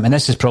 and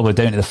this is probably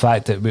down to the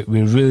fact that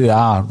we really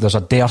are, there's a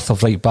dearth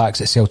of right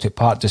backs at Celtic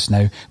Park just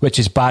now, which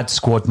is bad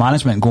squad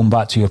management, going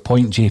back to your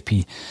point,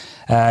 JP.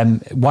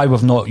 Why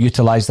we've not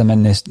utilised them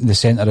in the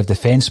centre of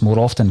defence more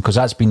often, because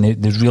that's been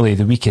really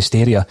the weakest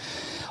area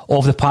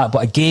of the park.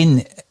 But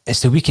again,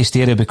 it's the weakest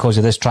area because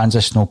of this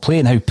transitional play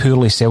and how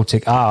poorly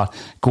Celtic are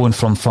going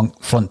from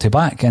front to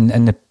back.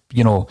 And the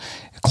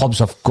clubs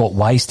have got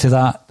wise to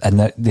that, and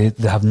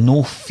they have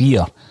no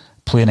fear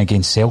playing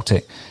against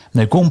Celtic.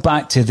 Now, going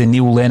back to the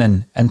Neil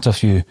Lennon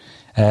interview,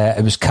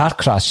 it was car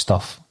crash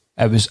stuff.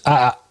 It was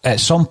at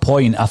some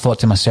point I thought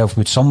to myself,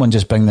 would someone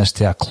just bring this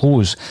to a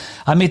close?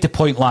 I made the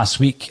point last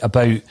week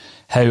about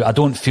how I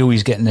don't feel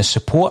he's getting the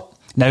support.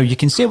 Now, you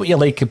can say what you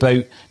like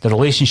about the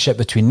relationship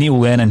between Neil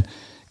Lennon,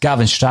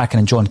 Gavin Strachan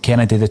and John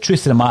Kennedy. The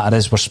truth of the matter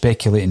is we're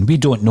speculating. We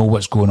don't know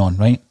what's going on,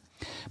 right?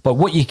 But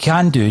what you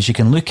can do is you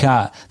can look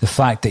at the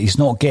fact that he's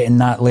not getting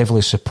that level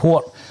of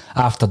support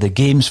after the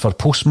games for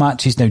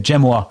post-matches. Now,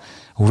 Jim Orr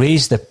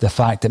raised the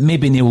fact that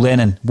maybe Neil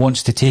Lennon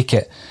wants to take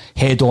it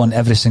head on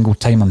every single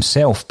time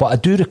himself. But I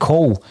do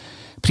recall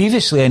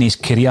previously in his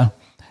career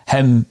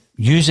him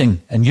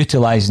using and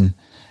utilising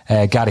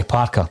Gary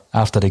Parker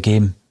after the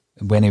game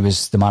when he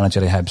was the manager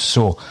of Hibs.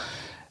 So,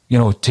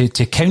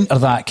 to counter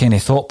that kind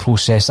of thought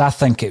process, I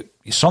think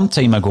some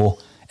time ago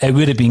it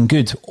would have been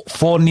good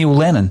for Neil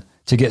Lennon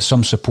to get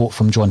some support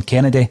from John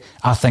Kennedy.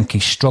 I think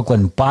he's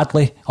struggling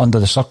badly under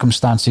the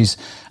circumstances,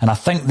 and I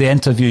think the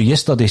interview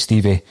yesterday,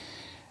 Stevie,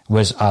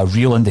 was a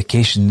real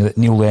indication that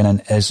Neil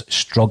Lennon is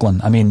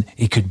struggling. I mean,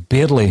 he could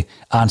barely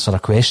answer a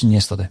question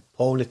yesterday.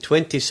 On the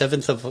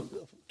 27th of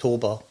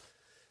October,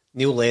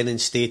 Neil Lennon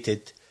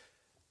stated,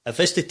 if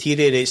this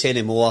deteriorates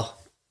anymore,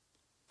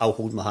 I'll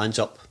hold my hands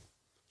up.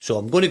 So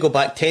I'm going to go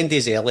back 10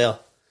 days earlier.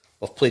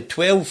 We've played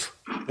 12,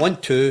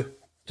 1-2,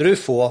 drew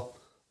 4,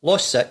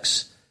 lost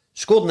 6,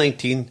 scored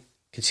 19,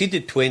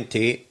 conceded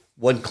 28,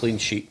 1 clean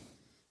sheet.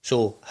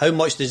 So how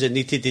much does it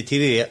need to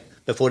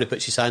deteriorate before he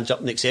puts his hands up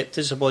and accepts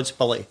his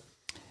responsibility?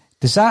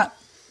 Does that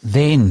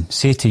then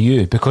say to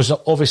you, because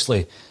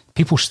obviously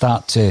people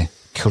start to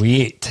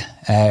create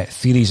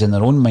theories in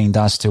their own mind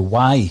as to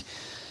why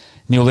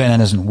Neil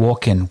Lennon isn't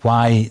walking,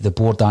 why the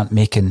board aren't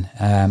making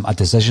a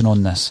decision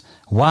on this,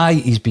 why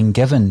he's been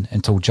given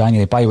until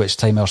January, by which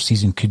time our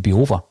season could be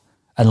over,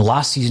 and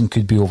last season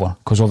could be over,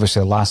 because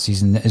obviously last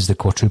season is the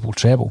quadruple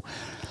treble.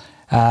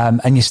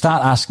 And you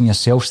start asking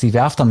yourself, Stevie,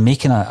 after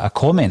making a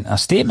comment, a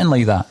statement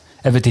like that,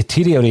 if it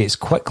deteriorates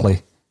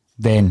quickly,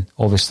 then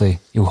obviously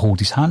he'll hold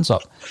his hands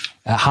up.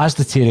 It has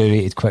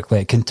deteriorated quickly.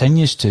 It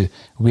continues to.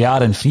 We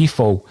are in free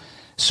fall.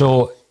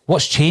 So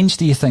what's changed,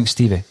 do you think,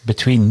 Stevie,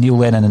 between Neil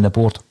Lennon and the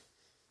board?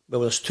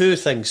 Well, there's two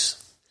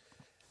things.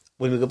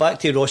 When we go back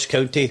to Ross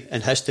County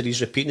and history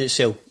is repeating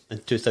itself in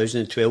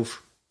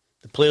 2012,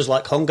 the players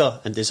lack hunger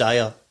and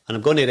desire. And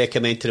I'm going to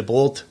recommend to the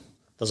board,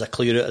 there's a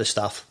clear out of the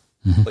staff,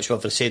 which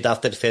we've said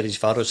after the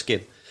Ferris-Faros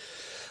game.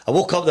 I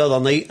woke up the other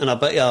night in a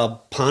bit of a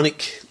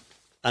panic,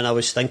 and I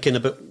was thinking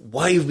about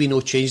why have we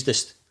not changed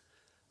this?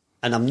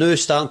 And I'm now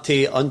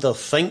starting to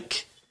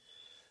underthink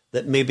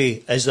that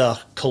maybe is there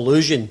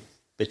collusion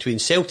between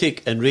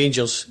Celtic and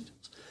Rangers,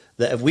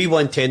 that if we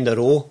won 10 in a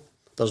row,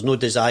 there's no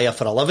desire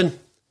for 11,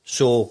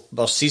 so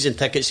our season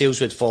ticket sales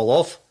would fall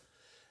off.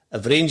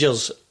 If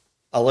Rangers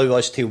allow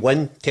us to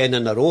win 10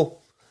 in a row,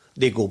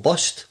 they go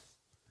bust.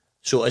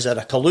 So is there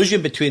a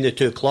collusion between the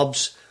two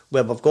clubs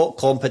where we've got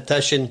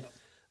competition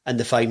and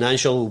the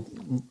financial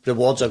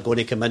rewards are going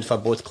to come in for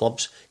both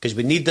clubs? Because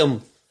we need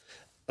them,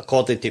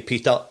 according to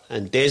Peter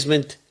and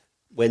Desmond,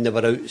 when they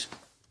were out.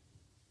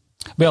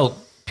 Well,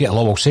 Peter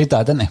Lawwell said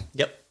that, didn't he?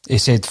 Yep. He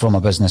said from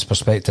a business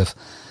perspective,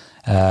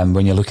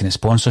 when you're looking at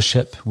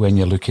sponsorship, when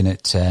you're looking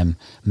at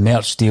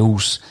merch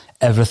deals,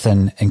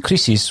 everything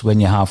increases when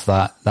you have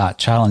that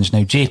challenge. Now,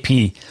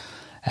 JP,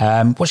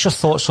 what's your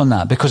thoughts on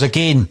that? Because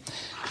again,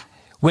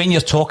 when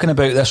you're talking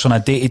about this on a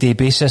day-to-day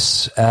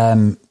basis,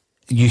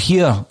 you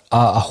hear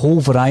a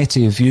whole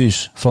variety of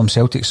views from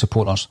Celtic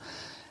supporters.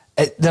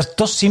 There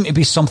does seem to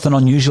be something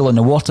unusual in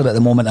the water at the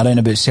moment around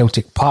about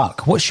Celtic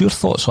Park. What's your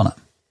thoughts on it?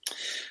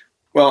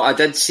 Well, I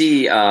did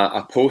see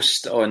a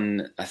post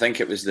on, I think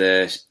it was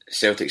the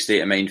Celtic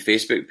State of Mind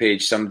Facebook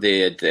page.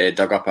 Somebody had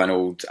dug up an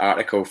old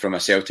article from a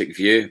Celtic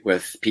View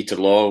with Peter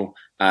Law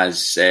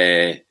as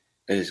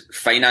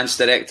finance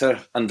director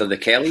under the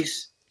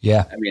Kellys.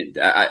 Yeah. I mean,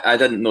 I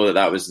didn't know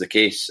that was the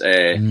case.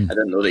 I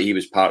didn't know that he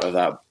was part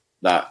of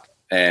that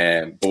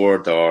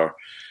board or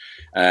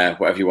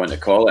whatever you want to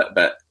call it.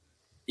 But,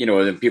 you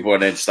know, then people are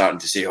then starting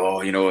to say,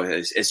 oh, you know,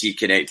 is he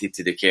connected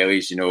to the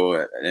Kellys? You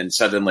know, and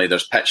suddenly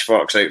there's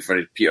pitchforks out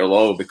for Peter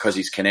Law because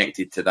he's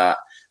connected to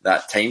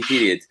that time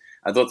period.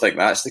 I don't think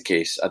that's the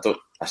case.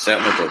 I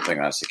certainly don't think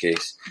that's the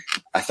case.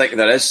 I think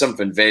there is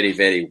something very,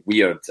 very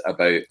weird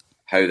about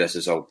how this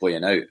is all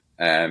playing out.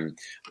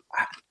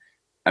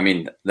 I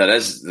mean,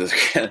 there's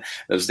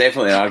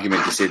definitely an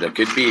argument to say there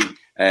could be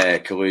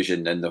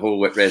collusion, and the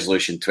whole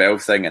Resolution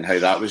 12 thing and how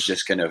that was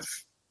just kind of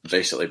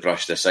basically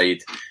brushed aside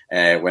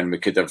when we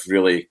could have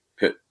really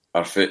put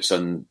our foots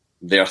on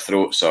their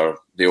throats or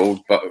the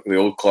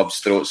old club's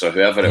throats or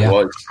whoever it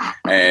was.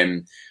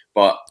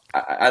 But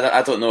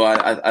I don't know.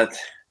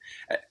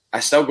 I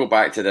still go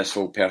back to this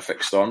whole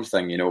perfect storm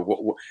thing. You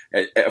know,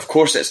 of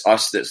course it's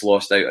us that's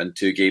lost out on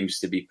 2 games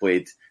to be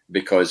played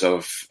because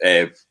of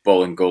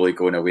ball and goalie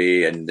going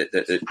away, and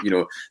you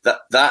know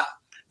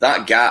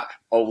that gap.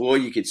 Although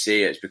you could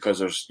say it's because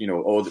there's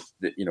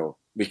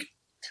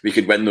we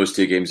could win those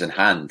 2 games in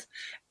hand.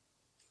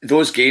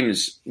 Those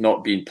games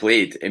not being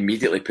played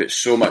immediately put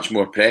so much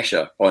more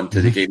pressure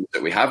onto the games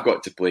that we have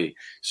got to play.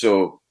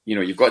 So, you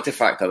know, you've got to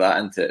factor that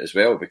into it as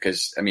well,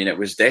 because, I mean, it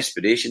was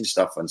desperation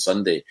stuff on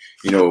Sunday.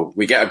 You know,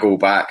 we get a goal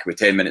back with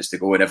 10 minutes to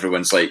go and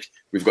everyone's like,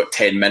 we've got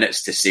 10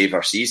 minutes to save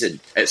our season.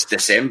 It's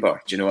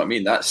December. Do you know what I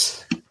mean?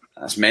 That's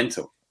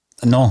mental.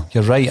 No,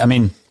 you're right. I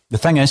mean, the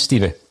thing is,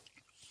 Stevie,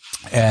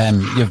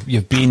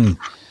 you've been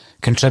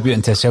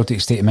contributing to Celtic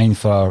State of Mind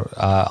for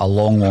a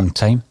long, long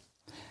time.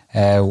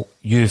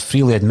 You've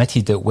freely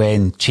admitted that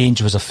when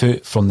change was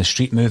afoot from the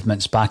street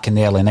movements back in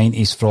the early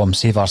 90s, from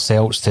Save Our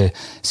Celts to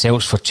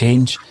Celts for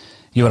Change,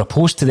 you were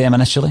opposed to them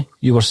initially.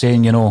 You were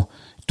saying, you know,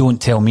 don't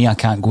tell me I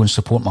can't go and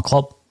support my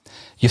club.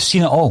 You've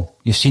seen it all.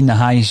 You've seen the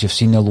highs, you've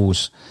seen the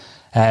lows.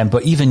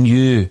 But even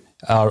you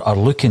are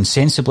looking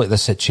sensibly at the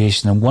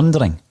situation and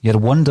you're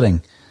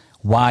wondering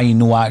why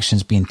no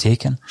action's being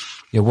taken.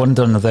 You're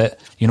wondering that,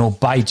 you know,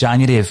 by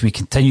January, if we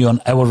continue on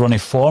our run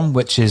of form,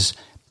 which is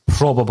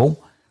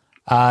probable,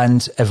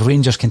 and if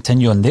Rangers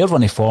continue on their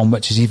run of form,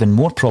 which is even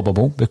more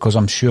probable, because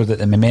I'm sure that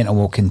the momentum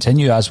will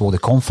continue, as will the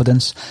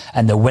confidence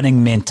and the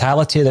winning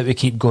mentality that we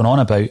keep going on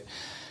about,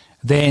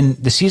 then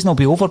the season will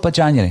be over by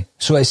January.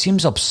 So it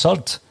seems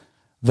absurd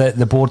that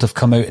the board have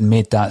come out and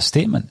made that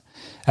statement.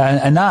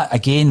 And that,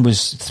 again,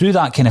 was through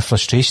that kind of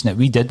frustration that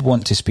we did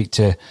want to speak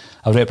to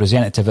a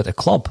representative at the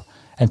club,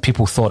 and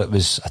people thought it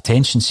was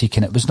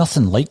attention-seeking. It was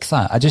nothing like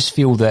that. I just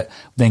feel that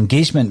the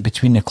engagement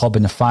between the club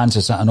and the fans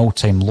is at an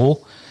all-time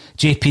low.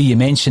 JP, you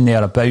mentioned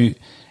there about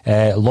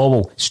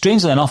Lowell.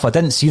 Strangely enough, I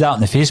didn't see that on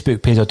the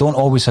Facebook page. I don't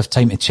always have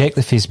time to check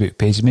the Facebook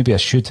page. Maybe I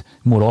should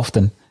more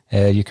often.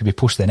 You could be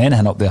posting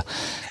anything up there.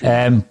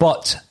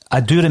 But I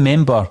do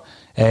remember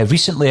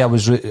recently I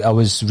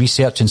was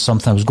researching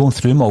something. I was going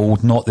through my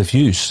old Not the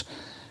Views,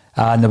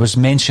 and there was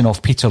mention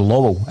of Peter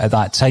Lowell at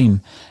that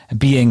time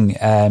being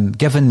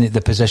given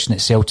the position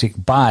at Celtic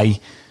by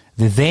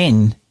the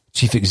then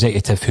chief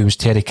executive, who was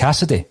Terry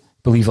Cassidy,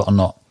 believe it or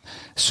not.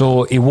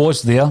 So he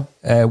was there.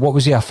 What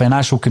was he? A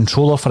financial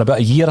controller for about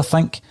a year, I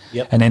think.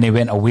 Yep. And then he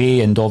went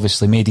away and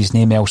obviously made his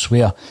name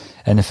elsewhere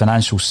in the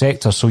financial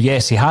sector. So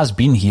yes, he has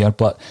been here,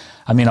 but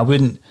I mean, I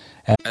wouldn't.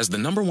 As the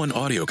 #1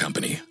 audio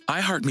company,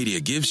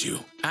 iHeartMedia gives you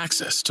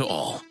access to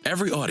all.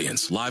 Every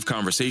audience, live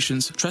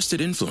conversations, trusted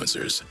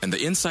influencers, and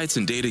the insights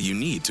and data you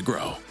need to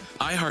grow.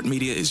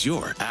 iHeartMedia is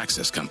your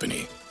access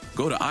company.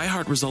 Go to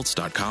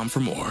iHeartResults.com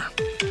for more.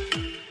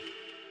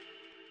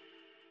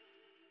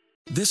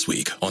 This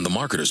week on The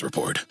Marketer's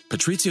Report,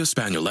 Patrizio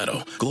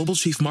Spagnoletto, Global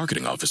Chief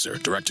Marketing Officer,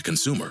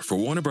 Direct-to-Consumer for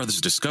Warner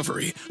Brothers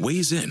Discovery,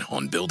 weighs in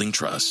on building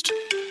trust.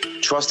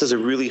 Trust is a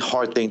really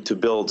hard thing to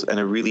build and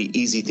a really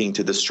easy thing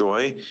to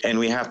destroy, and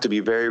we have to be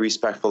very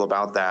respectful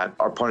about that.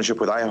 Our partnership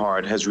with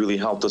iHeart has really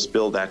helped us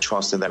build that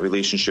trust and that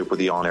relationship with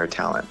the on-air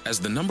talent. As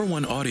the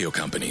 #1 audio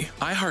company,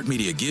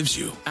 iHeartMedia gives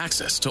you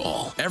access to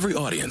all. Every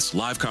audience,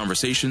 live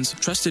conversations,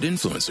 trusted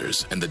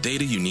influencers, and the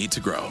data you need to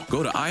grow.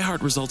 Go to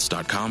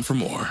iHeartResults.com for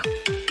more.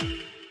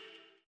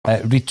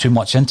 Read too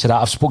much into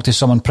that. I've spoke to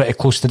someone pretty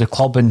close to the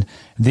club, and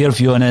their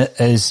view on it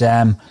is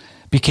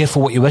be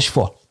careful what you wish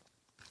for.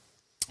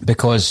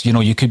 Because, you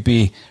know, you could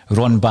be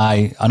run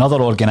by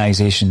another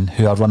organisation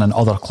who are running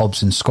other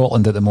clubs in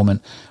Scotland at the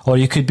moment, or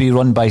you could be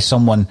run by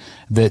someone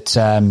that,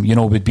 you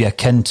know, would be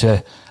akin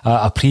to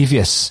a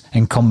previous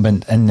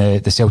incumbent in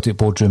the Celtic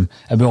boardroom.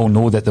 And we all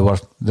know that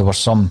there were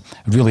some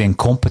really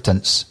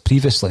incompetence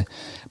previously.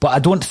 But I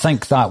don't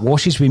think that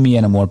washes with me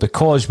anymore,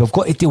 because we've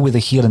got to deal with the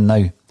here and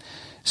now.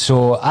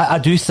 So I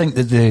do think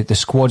that the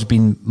squad's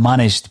been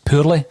managed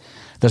poorly.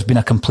 There's been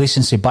a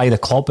complacency by the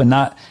club, and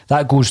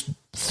that goes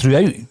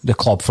throughout the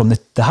club, from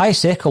the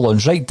highest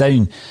echelons right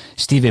down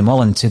Stevie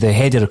Mullen to the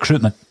head of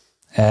recruitment.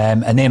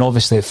 And then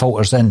obviously it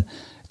filters in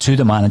to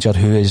the manager,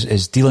 who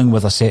is dealing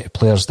with a set of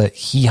players that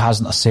he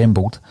hasn't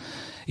assembled.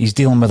 He's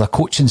dealing with a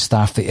coaching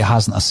staff that he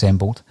hasn't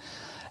assembled.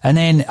 And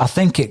then I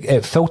think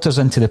it filters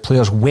into the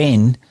players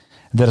when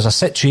there is a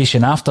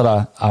situation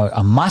after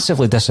a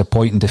massively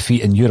disappointing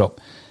defeat in Europe,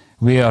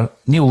 where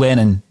Neil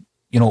Lennon,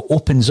 you know,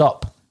 opens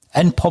up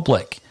in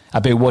public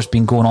about what's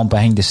been going on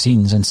behind the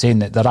scenes and saying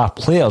that there are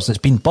players, that's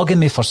been bugging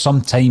me for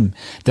some time,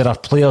 there are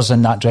players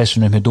in that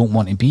dressing room who don't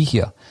want to be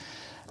here.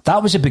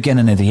 That was the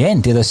beginning of the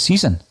end of this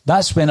season.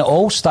 That's when it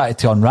all started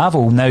to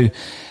unravel. Now,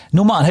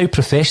 no matter how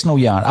professional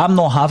you are, I'm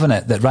not having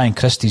it that Ryan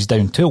Christie's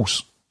down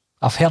tools.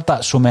 I've heard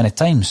that so many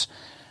times,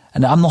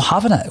 and I'm not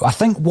having it. I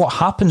think what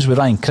happens with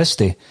Ryan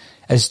Christie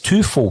is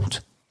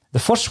twofold. The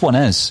first one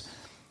is,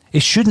 he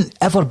shouldn't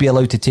ever be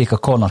allowed to take a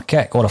corner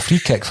kick or a free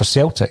kick for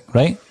Celtic,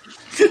 right?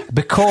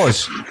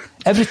 Because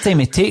every time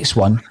he takes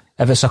one,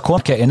 if it's a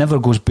corner kick, he never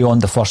goes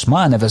beyond the first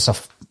man. If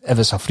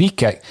it's a free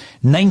kick,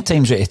 9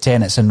 times out of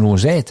 10 it's in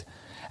Rose Ed.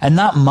 And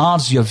that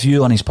mars your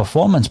view on his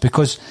performance,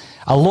 because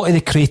a lot of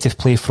the creative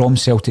play from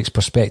Celtic's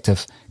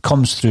perspective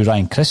comes through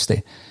Ryan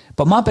Christie.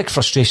 But my big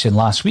frustration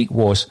last week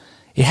was,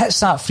 he hits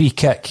that free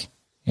kick,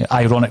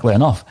 ironically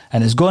enough,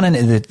 and it's gone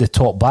into the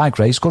top bag,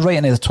 right? It's gone right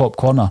into the top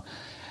corner,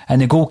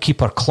 and the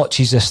goalkeeper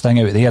clutches this thing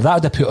out of the air. That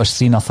would have put us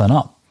 3-0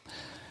 up.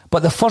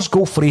 But the first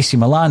goal for AC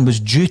Milan was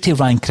due to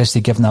Ryan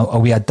Christie giving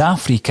away a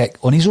daft free kick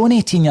on his own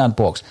 18-yard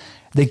box.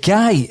 The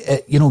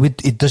guy, you know,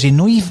 does he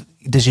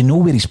know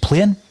where he's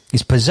playing?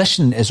 His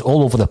position is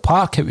all over the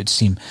park, it would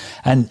seem.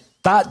 And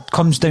that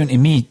comes down to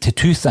me to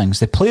two things: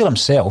 the player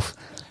himself,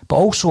 but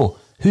also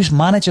who's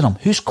managing him,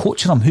 who's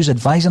coaching him, who's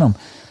advising him.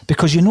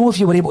 Because, you know, if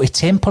you were able to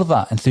temper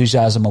that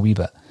enthusiasm a wee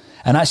bit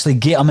and actually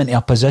get him into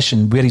a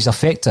position where he's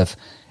effective,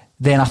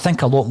 then I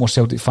think a lot more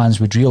Celtic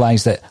fans would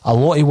realise that a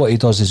lot of what he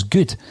does is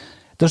good.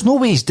 There's no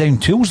way he's down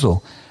tools,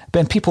 though.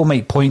 But people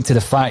might point to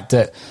the fact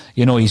that,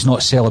 you know, he's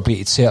not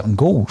celebrated certain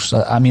goals.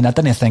 I mean, I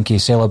didn't think he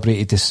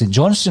celebrated the St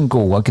Johnstone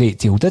goal a great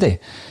deal, did he?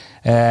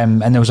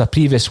 And there was a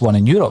previous one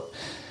in Europe.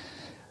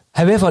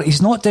 However,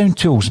 he's not down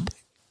tools.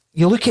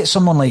 You look at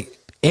someone like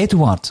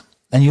Edouard,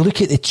 and you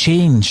look at the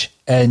change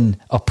in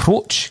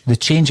approach, the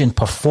change in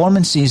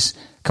performances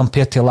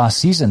compared to last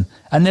season,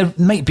 and there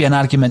might be an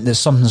argument that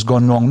something's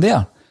gone wrong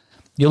there.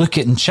 You look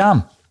at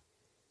Ncham.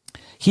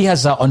 He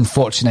has that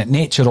unfortunate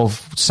nature of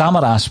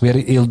Samaras, where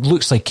he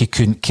looks like he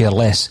couldn't care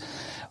less.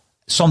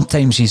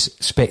 Sometimes he's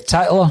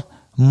spectacular,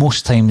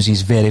 most times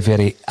he's very,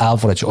 very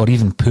average or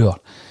even poor.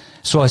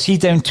 So is he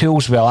down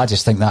tools? Well, I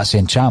just think that's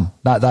Ncham.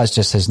 That's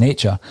just his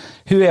nature.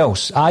 Who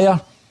else?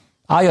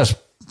 Ayer's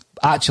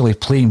actually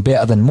playing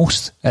better than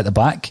most at the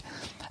back.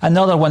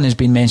 Another one has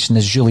been mentioned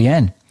is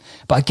Julien.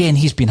 But again,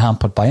 he's been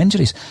hampered by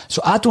injuries.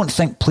 So I don't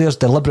think players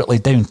deliberately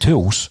down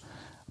tools.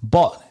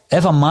 But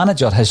if a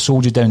manager has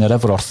sold you down the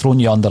river or thrown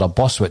you under a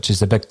bus, which is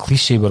the big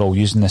cliche we're all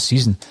using this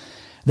season,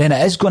 then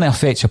it is going to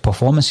affect your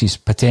performances,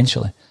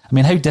 potentially. I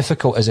mean, how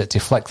difficult is it to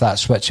flick that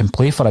switch and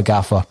play for a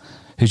gaffer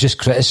who just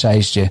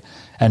criticised you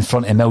in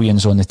front of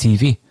millions on the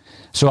TV?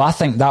 So I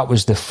think that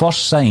was the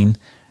first sign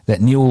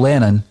that Neil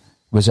Lennon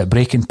was at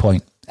breaking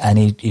point, and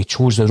he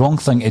chose the wrong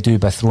thing to do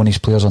by throwing his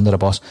players under a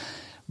bus.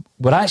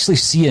 We're actually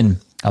seeing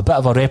a bit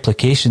of a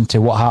replication to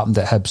what happened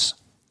at Hibs.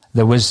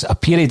 There was a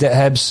period at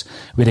Hibs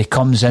where he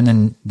comes in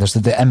and there's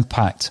the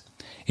impact.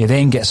 He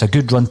then gets a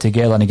good run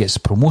together and he gets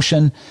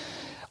promotion,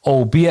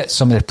 albeit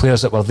some of the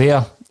players that were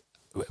there,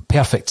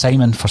 perfect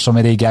timing for some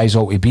of the guys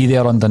all to be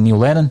there under Neil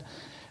Lennon.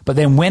 But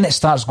then when it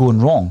starts going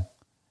wrong,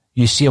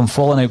 you see him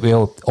falling out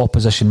with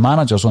opposition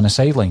managers on the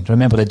sideline.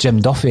 Remember the Jim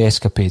Duffy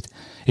escapade?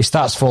 He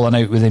starts falling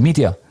out with the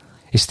media.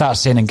 He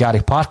starts sending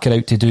Gary Parker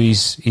out to do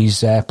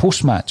his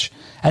post-match.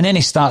 And then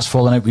he starts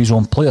falling out with his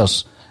own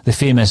players. The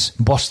famous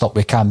bust-up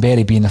with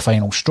Canberra being the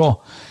final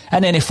straw.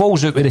 And then he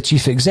falls out with the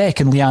chief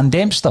exec and Leanne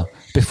Dempster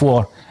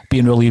before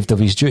being relieved of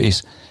his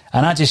duties.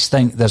 And I just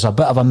think there's a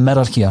bit of a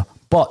mirror here.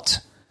 But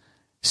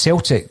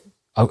Celtic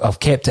have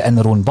kept it in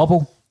their own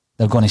bubble.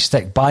 They're going to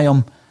stick by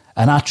him.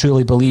 And I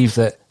truly believe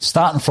that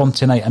starting from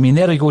tonight, I mean,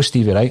 there we go,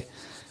 Stevie, right?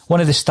 One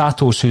of the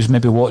statos who's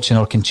maybe watching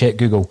or can check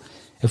Google,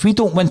 if we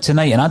don't win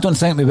tonight, and I don't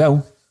think we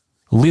will,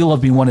 Lille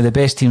have been one of the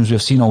best teams we've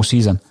seen all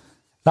season.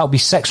 That'll be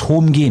 6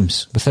 home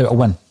games without a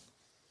win.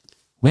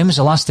 When was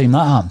the last time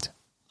that happened?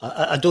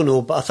 I don't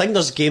know, but I think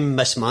there's game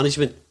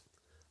mismanagement.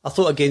 I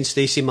thought against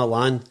AC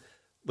Milan,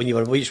 when you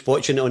were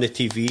watching it on the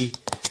TV,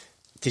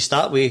 to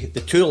start with,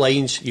 the 2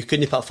 lines, you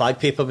couldn't put 5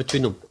 paper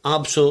between them.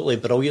 Absolutely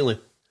brilliantly.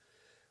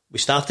 We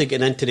started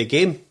getting into the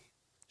game,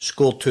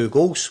 scored 2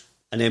 goals,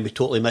 and then we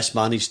totally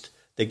mismanaged.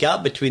 The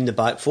gap between the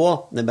back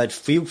 4 and the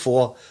midfield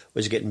 4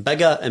 was getting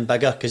bigger and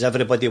bigger because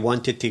everybody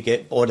wanted to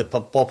get all the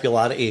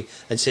popularity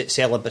and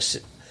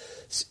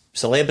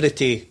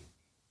celebrity,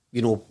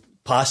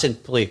 passing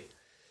play.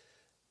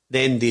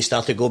 Then they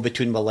started to go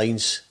between the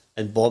lines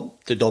and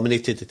they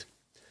dominated it.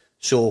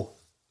 So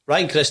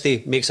Ryan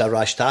Christie makes a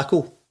rash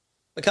tackle,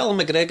 but Callum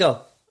McGregor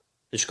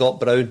and Scott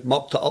Brown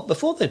mopped it up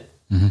before then.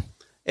 Mm-hmm.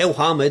 El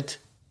Hamid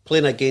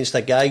playing against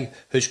a guy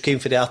who came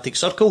for the Arctic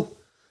Circle,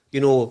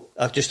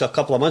 just a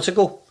couple of months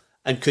ago,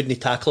 and couldn't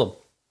tackle him.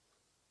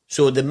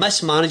 So the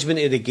mismanagement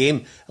of the game,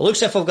 it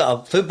looks as if I've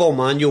got a football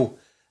manual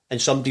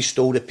and somebody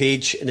stole the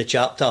page in the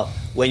chapter.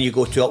 When you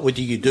go to it, what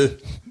do you do?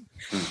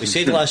 We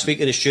said last week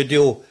in the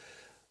studio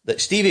that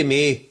Stevie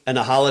May and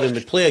a Halloran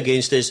would play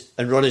against us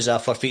and run us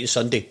off our feet on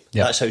Sunday.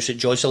 Yep. That's how St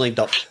Johnstone lined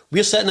up.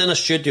 We're sitting in a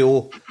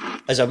studio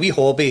as a wee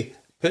hobby,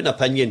 putting an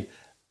opinion,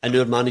 and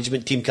our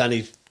management team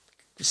can't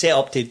set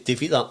up to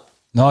defeat that.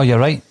 No, you're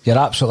right. You're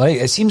absolutely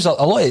right. It seems a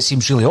lot of it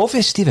seems really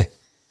obvious, Stevie.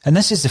 And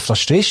this is the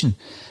frustration.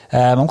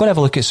 I'm going to have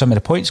a look at some of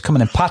the points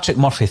coming in. Patrick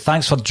Murphy,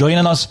 thanks for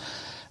joining us.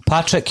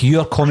 Patrick,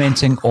 you're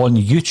commenting on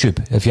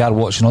YouTube. If you are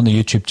watching on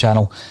the YouTube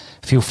channel,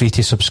 feel free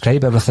to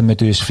subscribe. Everything we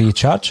do is free of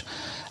charge.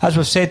 As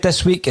we've said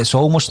this week, it's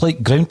almost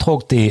like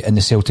Groundhog Day in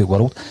the Celtic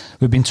world.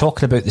 We've been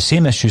talking about the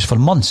same issues for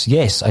months.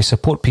 Yes, I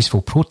support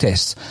peaceful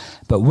protests,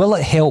 but will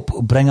it help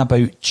bring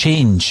about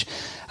change?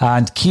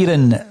 And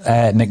Kieran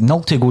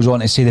McNulty goes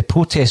on to say the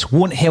protests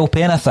won't help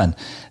anything.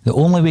 The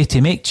only way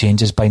to make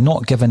change is by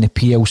not giving the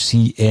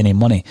PLC any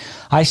money.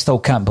 I still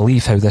can't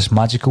believe how this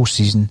magical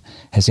season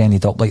has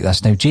ended up like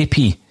this. Now,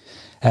 JP,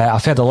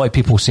 I've heard a lot of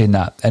people saying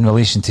that in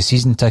relation to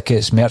season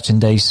tickets,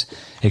 merchandise,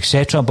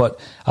 etc. But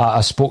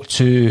I spoke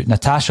to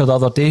Natasha the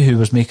other day, who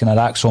was making her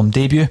AXOM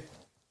debut.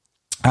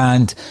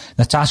 And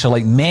Natasha,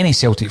 like many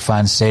Celtic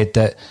fans, said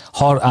that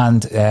her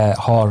and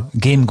her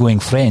game-going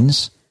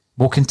friends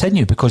will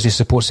continue because they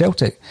support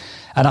Celtic.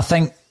 And I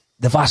think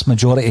the vast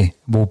majority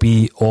will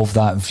be of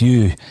that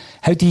view.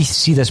 How do you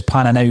see this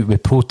panning out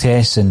with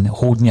protests and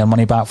holding your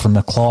money back from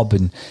the club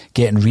and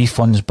getting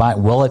refunds back?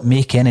 Will it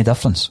make any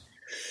difference?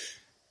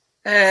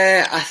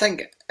 I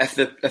think if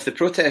the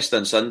protest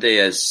on Sunday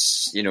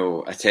is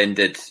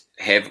attended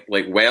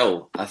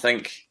well, I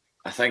think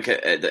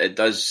it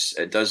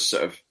does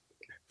sort of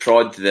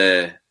prod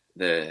the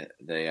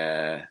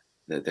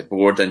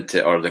board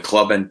into, or the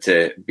club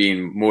into,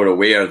 being more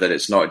aware that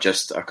it's not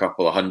just a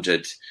couple of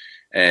hundred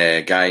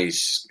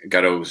guys,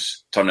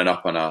 girls turning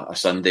up on a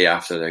Sunday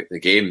after the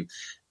game.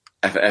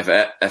 If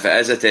it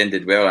is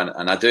attended well,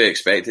 and I do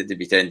expect it to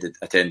be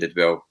attended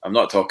well, I'm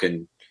not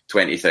talking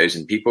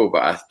 20,000 people,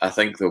 but I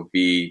think there'll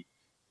be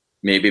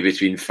maybe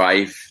between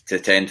 5,000 to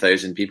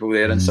 10,000 people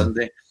there on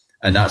Sunday,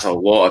 and that's a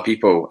lot of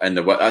people, and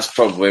that's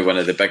probably one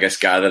of the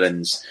biggest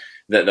gatherings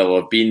that there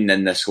will have been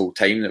in this whole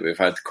time that we've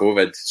had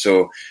COVID.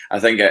 So I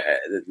think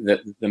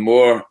the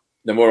more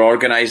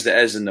organised it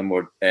is and the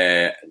more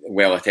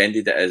well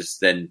attended it is,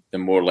 then the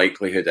more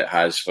likelihood it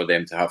has for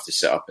them to have to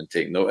sit up and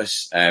take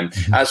notice.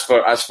 As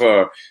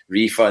for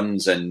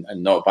refunds and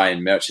not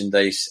buying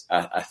merchandise,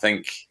 I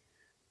think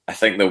I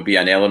think there'll be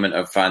an element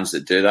of fans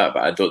that do that,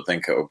 but I don't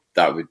think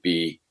that would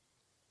be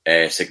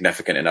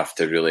significant enough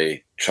to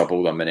really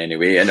trouble them in any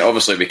way. And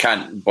obviously we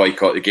can't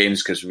boycott the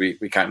games because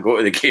we can't go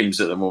to the games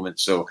at the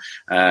moment. So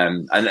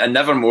and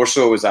never more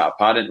so was that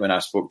apparent when I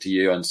spoke to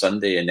you on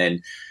Sunday, and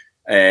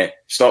then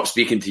stopped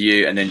speaking to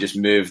you, and then just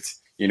moved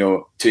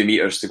 2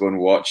 meters to go and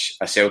watch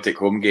a Celtic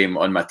home game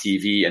on my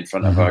TV in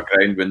front of a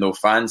ground with no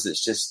fans.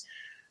 It's just,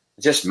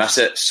 I just miss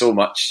it so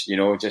much,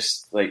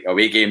 just like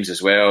away games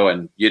as well,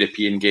 and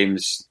European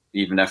games.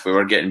 Even if we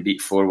were getting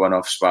beat 4-1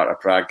 off Sparta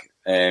Prague,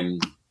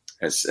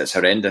 it's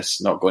horrendous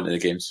not going to the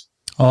games.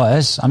 Oh, it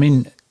is. I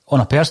mean,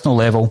 on a personal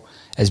level,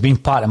 it's been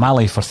part of my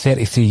life for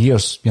 33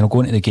 years,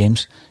 going to the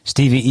games.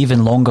 Stevie,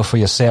 even longer for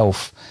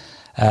yourself.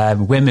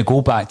 When we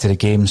go back to the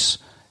games,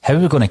 how are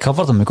we going to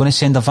cover them? We're going to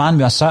send a van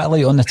with a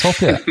satellite on the top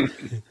of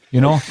it.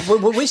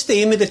 What's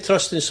the aim of the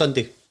Trust on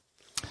Sunday?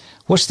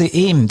 What's the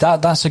aim?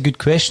 That's a good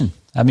question.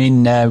 I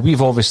mean,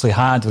 we've obviously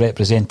had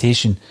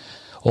representation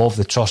of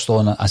the Trust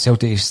on a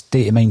Celtic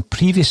State of Mind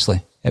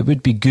previously. It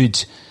would be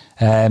good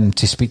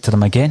to speak to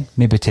them again,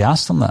 maybe to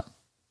ask them that.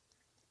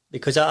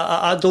 Because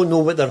I don't know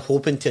what they're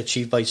hoping to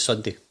achieve by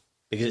Sunday.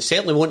 Because it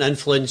certainly won't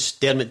influence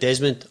Dermot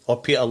Desmond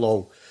or Peter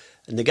Long.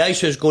 And the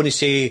guys who's going to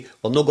say,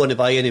 we're not going to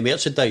buy any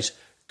merchandise,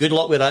 good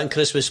luck with that on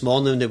Christmas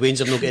morning when the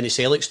Wains are not getting any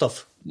Celtic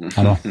stuff.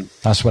 I know.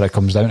 That's what it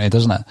comes down to,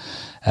 doesn't it?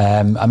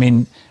 I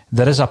mean,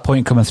 there is a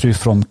point coming through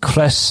from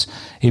Chris.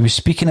 He was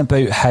speaking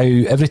about how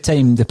every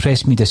time the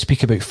press media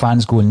speak about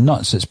fans going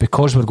nuts, it's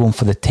because we're going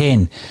for the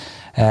 10.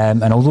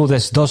 And although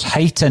this does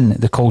heighten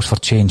the calls for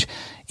change,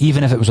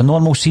 even if it was a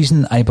normal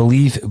season, I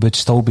believe it would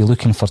still be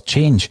looking for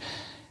change.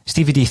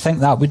 Stevie, do you think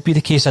that would be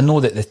the case? I know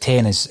that the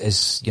 10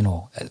 is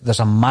there's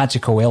a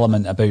magical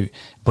element about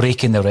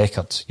breaking the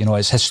record.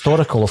 It's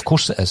historical, of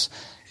course it is.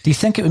 Do you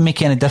think it would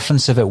make any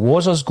difference if it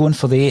was us going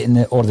for the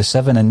 8 or the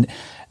 7 and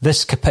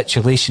this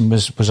capitulation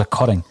was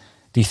occurring?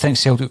 Do you think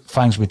Celtic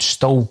fans would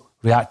still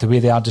react the way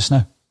they are just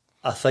now?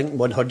 I think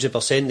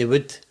 100% they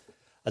would.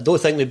 I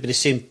don't think there'd be the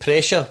same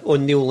pressure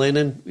on Neil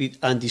Lennon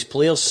and his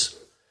players,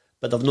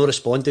 but they've not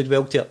responded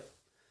well to it.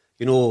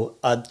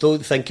 I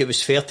don't think it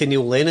was fair to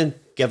Neil Lennon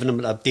giving him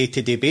on a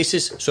day-to-day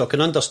basis, so I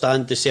can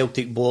understand the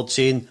Celtic board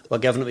saying we're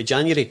giving him to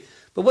January.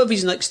 But what if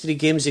his next 3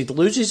 games he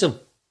loses him?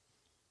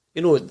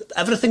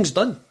 Everything's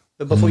done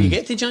before you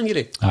get to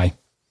January. Aye,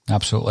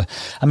 absolutely.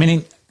 I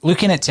mean,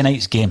 looking at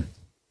tonight's game,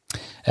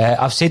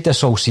 I've said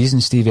this all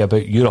season, Stevie,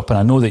 about Europe, and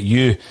I know that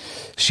you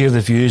share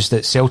the views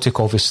that Celtic,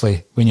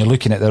 obviously, when you're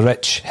looking at the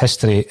rich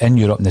history in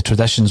Europe and the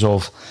traditions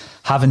of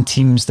having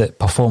teams that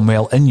perform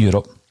well in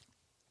Europe,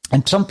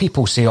 and some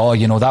people say,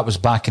 that was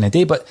back in the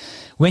day, but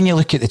when you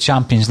look at the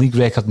Champions League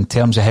record in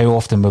terms of how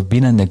often we've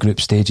been in the group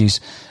stages,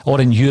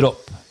 or in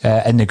Europe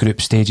in the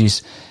group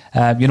stages,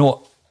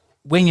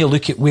 when you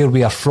look at where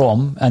we are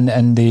from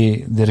and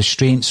the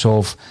restraints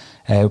of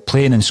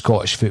playing in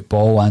Scottish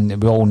football,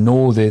 and we all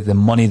know the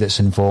money that's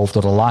involved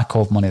or the lack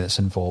of money that's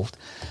involved,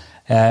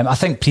 I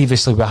think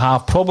previously we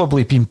have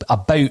probably been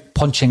about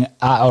punching at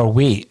our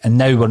weight, and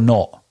now we're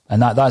not.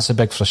 And that's a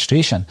big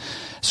frustration.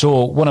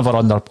 So one of our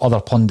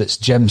other pundits,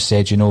 Jim,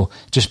 said,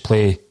 just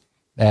play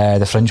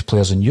the fringe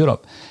players in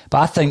Europe. But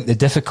I think the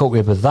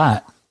difficulty with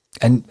that,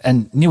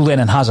 and Neil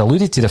Lennon has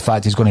alluded to the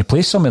fact he's going to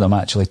play some of them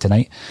actually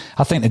tonight.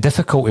 I think the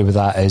difficulty with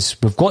that is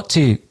we've got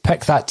to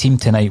pick that team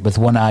tonight with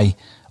one eye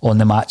on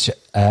the match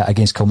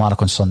against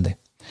Kilmarnock on Sunday.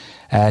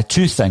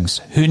 2 things: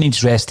 who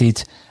needs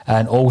rested,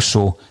 and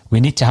also we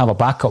need to have a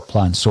backup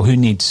plan. So who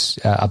needs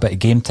a bit of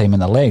game time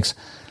in their legs?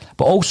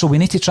 But also we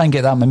need to try and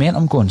get that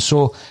momentum going.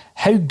 So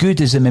how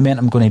good is the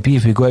momentum going to be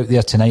if we go out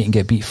there tonight and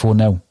get beat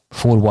 4-0,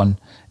 4-1?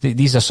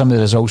 These are some of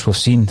the results we've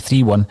seen,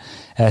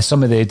 3-1,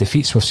 some of the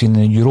defeats we've seen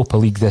in the Europa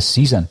League this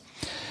season.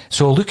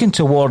 So looking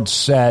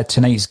towards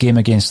tonight's game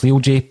against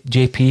Lille,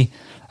 JP,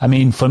 I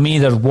mean, for me,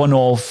 they're one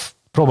of,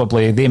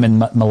 probably them and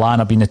Milan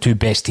have been the 2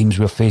 best teams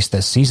we've faced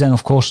this season,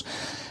 of course.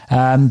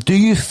 Do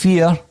you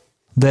fear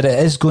that it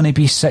is going to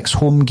be 6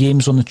 home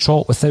games on the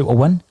trot without a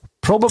win?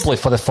 Probably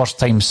for the first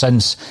time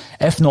since,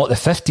 if not the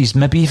 50s,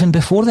 maybe even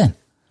before then.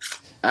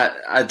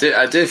 I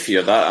do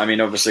fear that. I mean,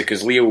 obviously,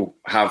 because Lille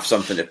have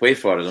something to play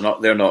for.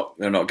 They're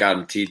not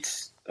guaranteed,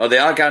 or they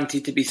are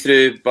guaranteed to be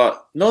through.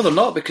 But no, they're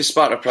not, because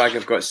Sparta Prague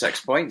have got 6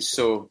 points.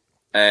 So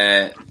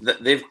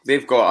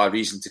they've got a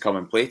reason to come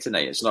and play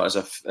tonight. It's not as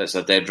if it's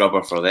a dead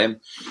rubber for them.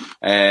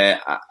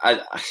 I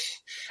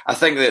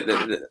think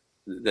that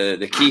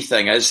the key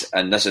thing is,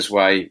 and this is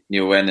why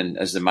Neil Lennon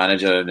is the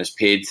manager and is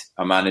paid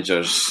a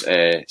manager's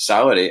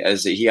salary,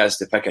 is that he has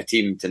to pick a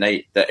team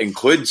tonight that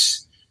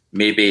includes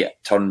maybe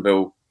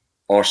Turnbull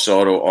or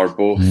Sorrow or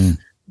both,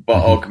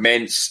 but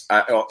augments,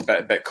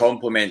 but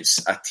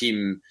complements a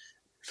team.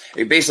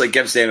 It basically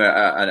gives them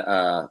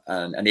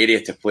an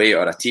area to play,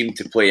 or a team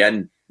to play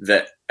in,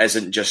 that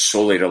isn't just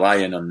solely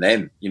relying on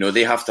them.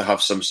 They have to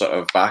have some sort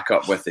of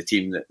backup with the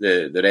team, that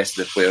the rest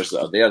of the players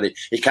that are there.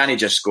 They can't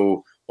just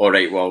go, all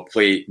right, well,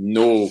 play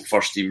no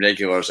first team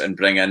regulars and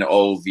bring in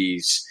all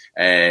these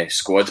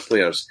squad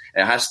players.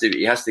 He has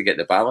to get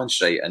the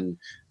balance right, and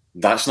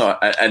that's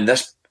not, in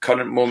this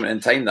current moment in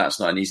time, that's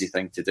not an easy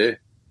thing to do.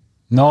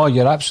 No,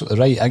 you're absolutely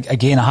right.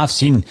 Again, I have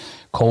seen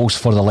calls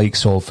for the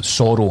likes of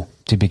Sorrow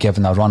to be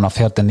given a run. I've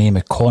heard the name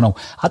of Connell.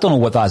 I don't know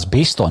what that's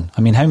based on.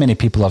 I mean, how many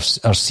people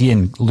are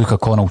seeing Luca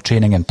Connell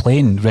training and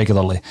playing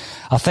regularly?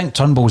 I think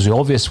Turnbull's the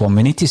obvious one.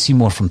 We need to see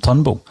more from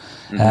Turnbull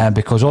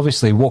because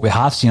obviously what we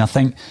have seen, I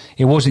think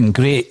it wasn't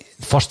great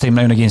first time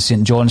round against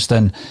St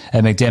Johnstone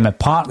at McDermott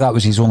Park. That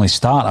was his only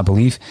start, I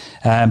believe.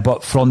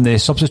 But from the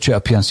substitute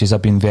appearances,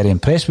 I've been very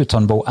impressed with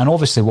Turnbull. And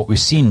obviously what we've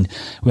seen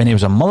when he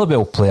was a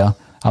Motherwell player,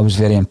 I was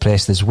very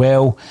impressed as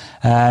well.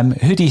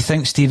 Who do you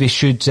think, Stevie,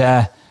 should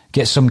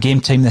get some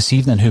game time this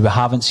evening who we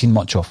haven't seen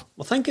much of?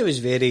 I think it was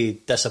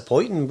very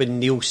disappointing when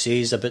Neil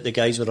says about the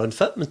guys were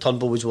unfit and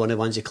Turnbull was one of the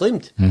ones he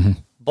claimed.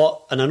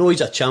 But, and I know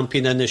he's a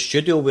champion in the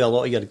studio with a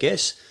lot of your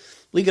guests,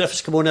 Lee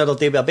Griffiths come on the other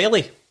day with a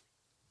belly.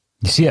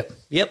 You see it?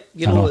 Yep.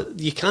 You know,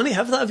 you can't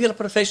have that if you're a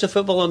professional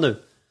footballer now.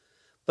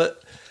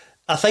 But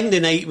I think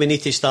the night we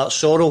need to start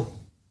Sorrow,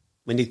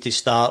 we need to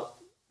start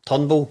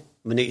Turnbull,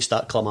 we need to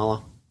start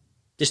Klimala.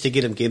 Just to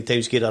give him game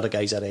times, give other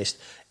guys a rest.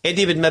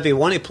 Eddie would maybe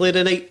want to play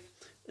tonight,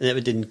 and it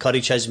would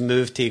encourage his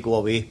move to go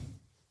away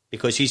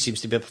because he seems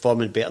to be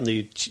performing better in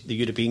the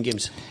European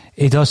games.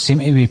 He does seem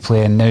to be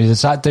playing now.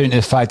 Is that down to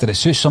the fact that it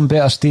suits him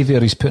better, Stevie, or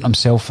he's putting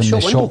himself in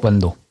the shop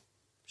window?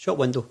 Shop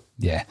window.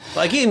 Yeah.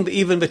 But again,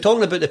 even we're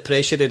talking about the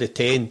pressure of the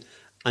 10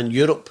 and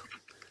Europe.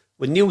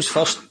 When Neil's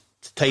first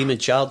time in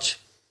charge,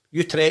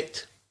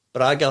 Utrecht,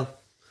 Braga,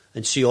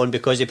 and so on,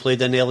 because he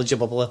played an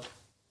eligible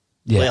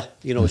player.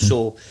 You know,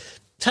 so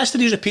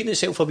history is repeating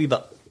itself a wee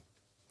bit.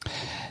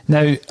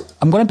 Now,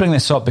 I'm going to bring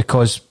this up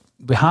because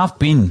we have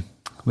been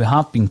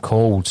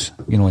called,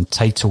 you know,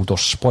 entitled or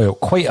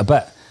spoilt quite a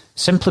bit,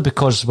 simply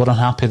because we're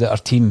unhappy that our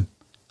team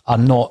are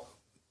not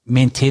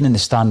maintaining the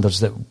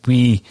standards that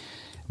we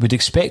would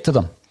expect of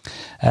them.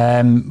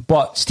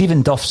 But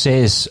Stephen Duff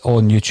says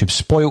on YouTube,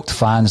 spoilt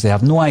fans, they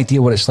have no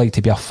idea what it's like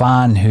to be a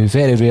fan who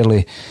very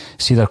rarely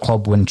see their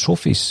club win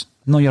trophies.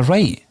 No, you're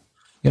right.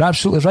 You're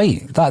absolutely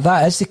right.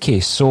 That is the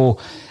case. So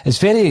it's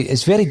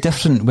very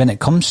different when it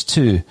comes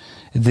to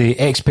the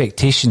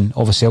expectation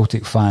of a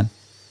Celtic fan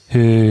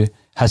who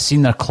has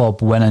seen their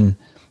club winning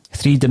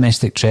 3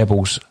 domestic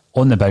trebles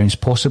on the bounce,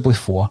 possibly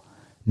 4,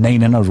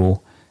 9 in a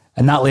row,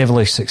 and that level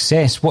of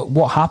success.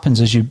 What happens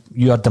is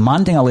you are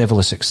demanding a level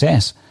of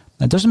success.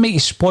 It doesn't make you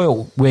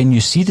spoiled when you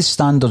see the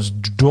standards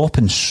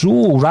dropping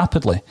so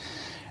rapidly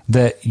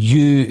that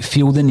you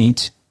feel the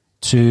need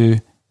to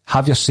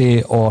have your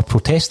say or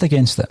protest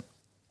against it.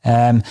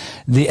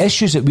 The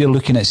issues that we're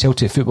looking at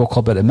Celtic Football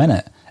Club at the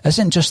minute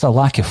isn't just a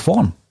lack of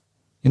form.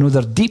 You know,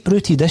 they're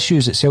deep-rooted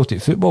issues at Celtic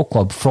Football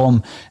Club,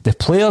 from the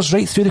players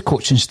right through the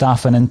coaching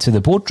staff and into the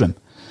boardroom.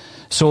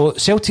 So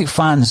Celtic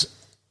fans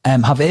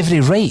have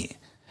every right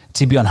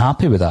to be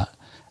unhappy with that,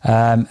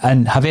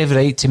 and have every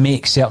right to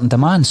make certain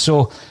demands.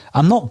 So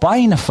I'm not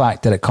buying the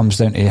fact that it comes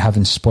down to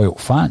having spoilt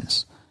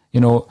fans. You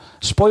know,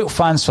 spoilt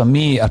fans for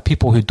me are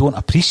people who don't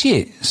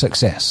appreciate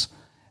success.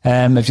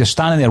 If you're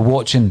standing there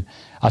watching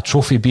a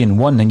trophy being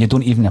won and you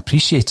don't even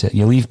appreciate it,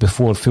 you leave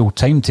before full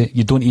time,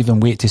 you don't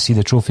even wait to see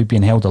the trophy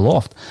being held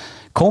aloft.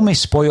 Call me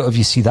spoiled if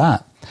you see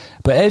that.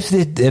 But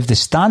if the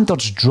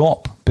standards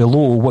drop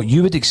below what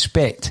you would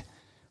expect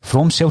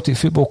from Celtic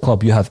Football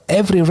Club, you have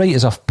every right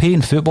as a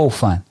paying football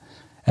fan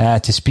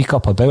to speak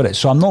up about it.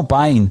 So I'm not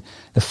buying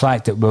the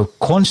fact that we're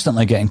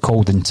constantly getting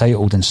called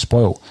entitled and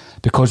spoiled,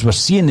 because we're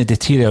seeing the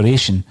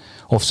deterioration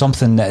of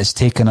something that has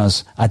taken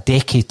us a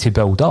decade to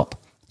build up.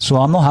 So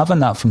I'm not having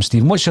that from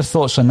Stephen. What's your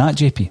thoughts on that,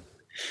 JP?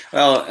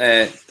 Well,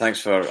 thanks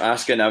for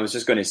asking. I was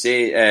just going to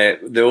say,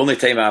 the only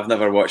time I've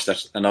never watched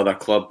another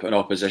club, an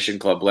opposition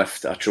club,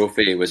 lift a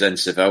trophy was in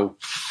Seville,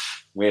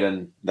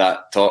 wearing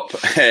that top.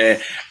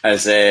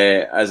 as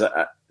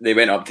they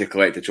went up to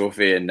collect the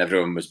trophy and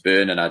everyone was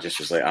booing, and I just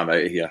was like, I'm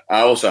out of here. I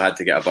also had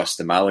to get a bus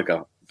to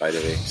Malaga, by the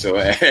way. So,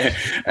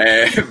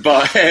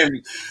 but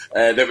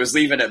that was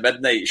leaving at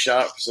midnight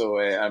sharp, so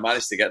I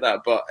managed to get that.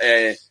 But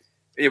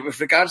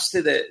with regards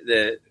to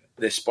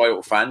the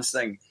spoilt fans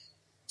thing,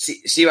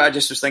 see what I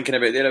just was thinking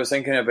about there? I was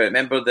thinking about,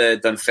 remember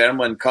the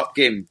Dunfermline Cup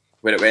game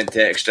where it went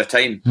to extra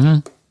time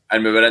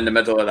and we were in the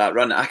middle of that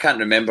run? I can't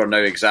remember now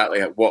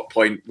exactly at what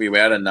point we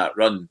were in that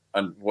run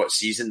and what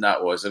season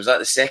that was. Was that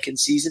the second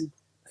season?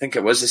 I think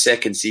it was the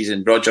second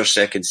season, Rodgers'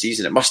 second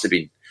season. It must have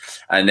been.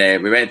 And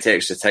we went to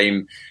extra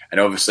time,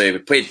 and obviously we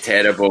played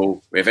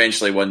terrible. We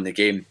eventually won the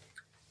game.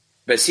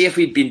 But see, if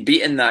we'd been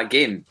beaten that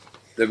game,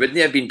 there wouldn't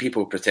have been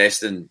people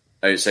protesting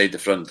outside the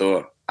front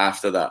door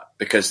after that,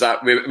 because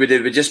that we would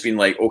have just been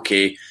like,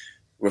 okay,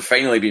 we've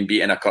finally been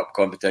beaten a cup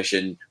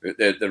competition,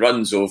 the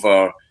run's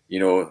over, you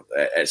know,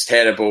 it's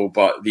terrible,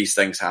 but these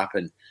things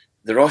happen.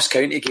 The Ross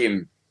County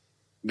game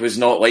was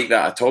not like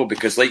that at all,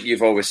 because like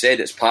you've always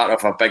said, it's part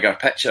of a bigger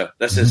picture.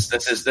 This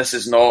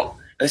is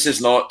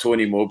not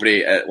Tony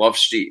Mowbray at Love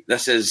Street.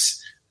 This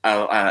is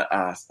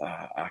a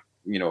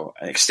you know,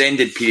 an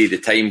extended period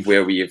of time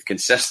where we have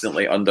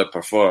consistently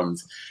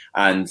underperformed,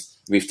 and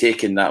we've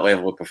taken that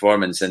level of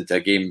performance into a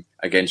game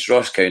against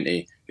Ross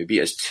County, who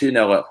beat us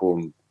 2-0 at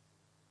home,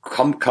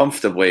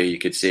 comfortably, you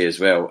could say as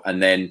well.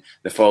 And then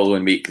the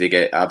following week, they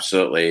get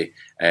absolutely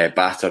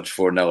battered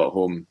 4-0 at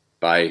home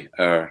by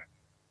our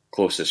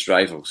closest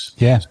rivals.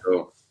 Yeah.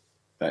 So,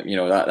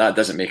 that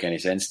doesn't make any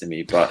sense to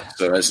me. But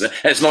so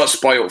it's not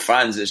spoiled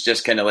fans. It's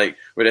just kind of like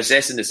we're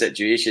assessing the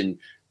situation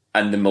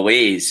and the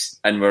malaise,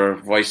 and we're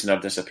voicing our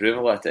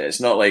disapproval at it.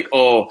 It's not like,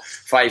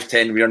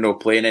 5-10, we're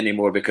not playing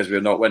anymore because we're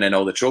not winning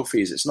all the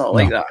trophies. It's not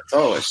like that at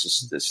all.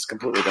 It's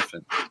completely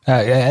different.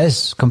 It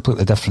is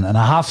completely different. And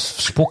I have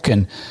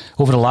spoken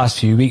over the last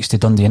few weeks to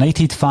Dundee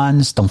United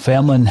fans,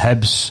 Dunfermline,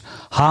 Hibs,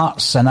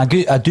 Hearts, and I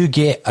do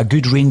get a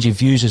good range of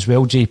views as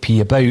well, JP,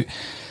 about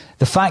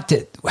the fact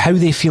that how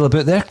they feel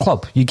about their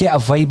club. You get a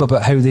vibe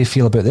about how they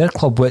feel about their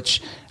club,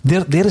 which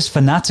they're as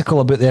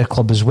fanatical about their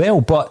club as well.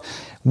 But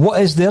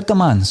what is their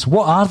demands?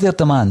 What are their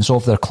demands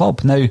of their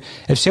club? Now,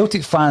 if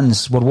Celtic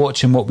fans were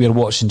watching what we're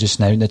watching just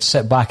now and they'd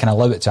sit back and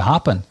allow it to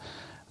happen,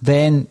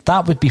 then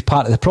that would be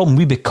part of the problem.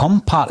 We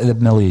become part of the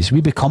malaise.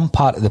 We become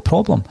part of the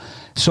problem.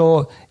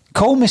 So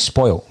call me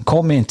spoiled,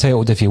 call me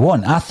entitled if you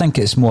want. I think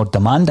it's more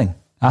demanding.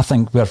 I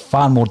think we're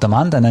far more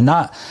demanding, and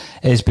that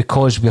is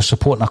because we're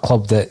supporting a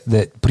club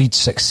that breeds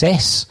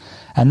success.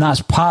 And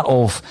that's part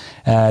of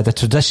the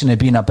tradition of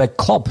being a big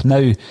club.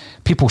 Now,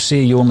 people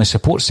say you only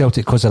support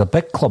Celtic because they're a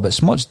big club.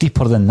 It's much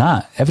deeper than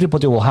that.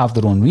 Everybody will have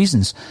their own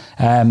reasons.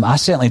 I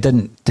certainly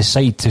didn't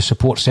decide to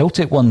support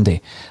Celtic one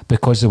day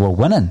because they were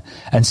winning.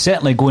 And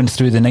certainly going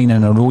through the 9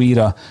 in a row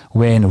era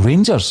when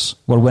Rangers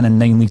were winning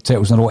 9 league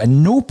titles in a row, at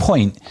no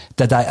point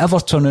did I ever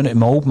turn around to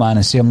my old man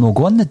and say, I'm not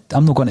going to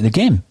the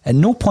game. At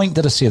no point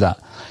did I say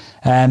that.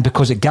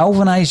 Because it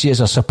galvanised you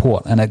as a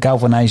support and it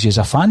galvanised you as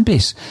a fan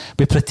base.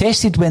 We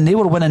protested when they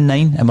were winning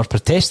 9 and we're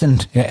protesting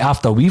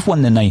after we've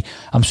won the 9.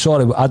 I'm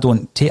sorry, I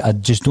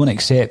just don't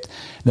accept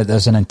that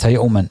there's an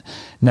entitlement.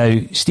 Now,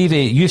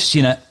 Stevie, you've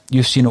seen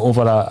it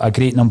over a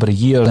great number of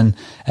years, and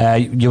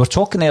you were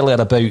talking earlier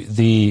about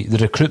the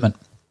recruitment.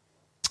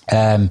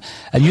 And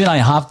you and I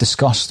have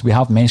discussed, we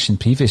have mentioned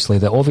previously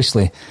that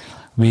obviously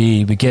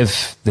we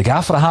give the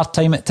gaffer a hard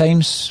time at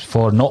times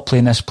for not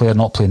playing this player,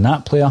 not playing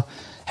that player.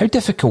 How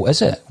difficult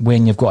is it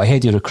when you've got a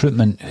head of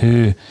recruitment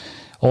who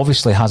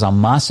obviously has a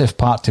massive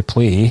part to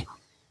play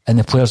in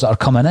the players that are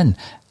coming in?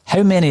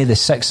 How many of the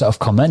 6 that have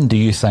come in do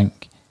you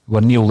think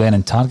were Neil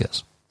Lennon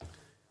targets?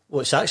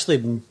 Well, it's actually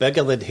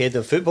bigger than head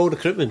of football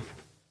recruitment.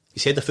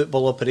 He's head of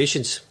football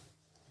operations.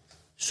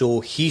 So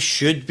he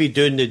should be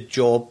doing the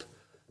job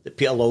that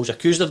Peter Law's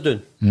accused of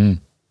doing.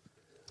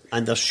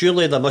 And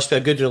there must be a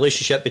good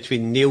relationship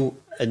between Neil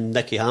and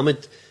Nicky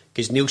Hammond,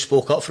 because Neil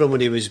spoke up for him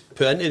when he was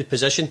put into the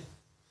position.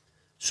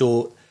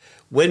 So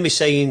when we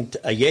signed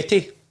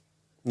Ayeti,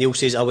 Neil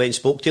says I went and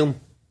spoke to him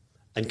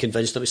and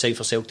convinced him to sign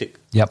for Celtic.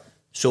 Yep.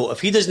 So if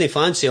he doesn't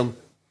fancy him,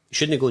 he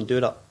shouldn't go and do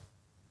that.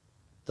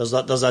 There's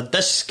a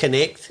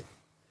disconnect,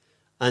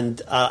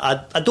 and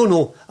I don't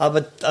know.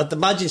 I'd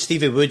imagine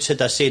Stevie Woods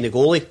had a say in the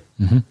goalie.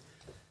 Now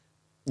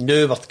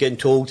we're getting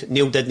told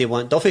Neil didn't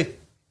want Duffy.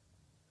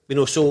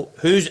 So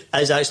who is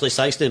actually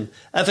sanctioning him?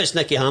 If it's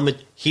Nicky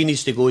Hammond, he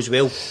needs to go as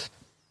well.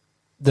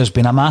 There's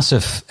been a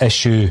massive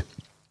issue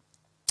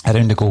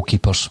around the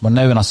goalkeepers. We're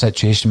now in a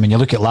situation, when you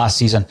look at last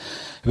season,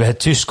 we had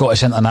 2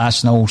 Scottish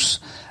internationals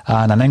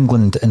and an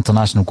England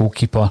international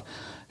goalkeeper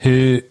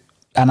who,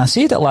 and I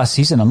said it last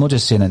season, I'm not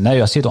just saying it now,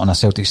 I said it on a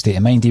Celtic State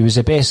of Mind, he was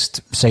the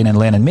best signing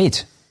Lennon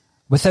made.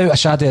 Without a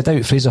shadow of a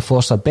doubt, Fraser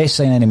Forster, best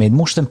signing he made,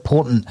 most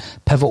important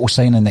pivotal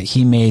signing that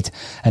he made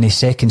in his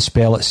second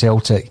spell at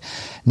Celtic.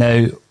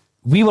 Now,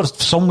 we were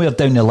somewhere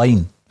down the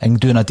line in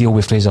doing a deal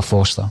with Fraser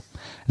Forster.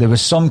 There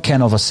was some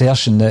kind of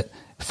assertion that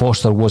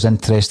Forster was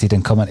interested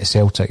in coming to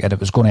Celtic and it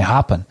was going to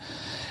happen.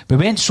 We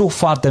went so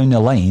far down the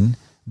line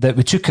that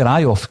we took our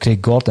eye off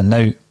Craig Gordon.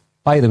 Now,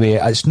 by the way,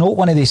 it's not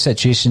one of these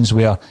situations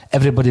where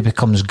everybody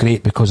becomes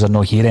great because they're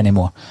not here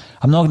anymore.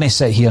 I'm not going to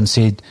sit here and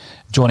say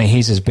Johnny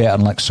Hayes is better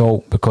than Lick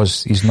Salt,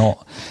 because he's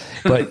not.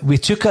 But we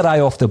took our eye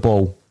off the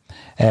ball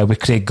with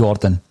Craig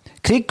Gordon.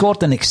 Craig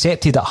Gordon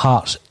accepted at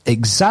Hearts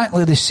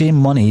exactly the same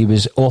money he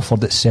was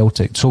offered at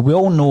Celtic. So we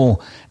all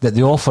know that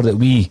the offer that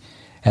we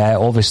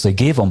obviously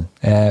gave him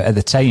at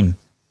the time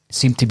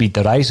seemed to be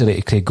derisory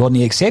to Craig Gordon.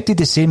 He accepted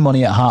the same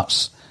money at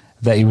Hearts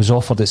that he was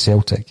offered at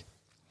Celtic.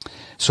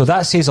 So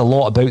that says a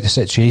lot about the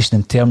situation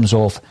in terms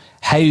of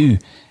how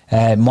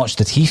much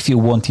did he feel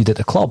wanted at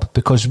the club,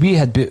 because we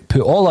had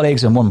put all our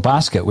eggs in one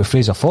basket with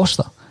Fraser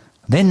Forster.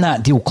 Then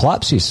that deal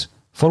collapses.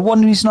 For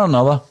one reason or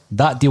another,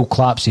 that deal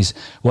collapses.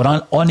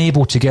 We're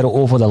unable to get it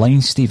over the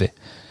line, Stevie.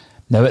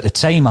 Now, at the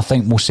time, I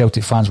think most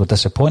Celtic fans were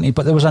disappointed,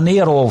 but there was an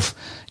air of,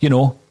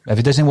 if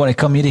he doesn't want to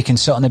come here, he can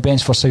sit on the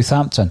bench for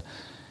Southampton.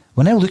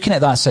 We're now looking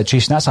at that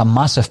situation. That's a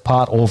massive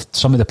part of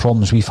some of the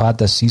problems we've had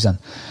this season.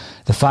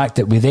 The fact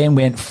that we then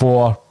went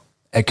for,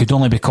 it could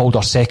only be called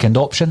our second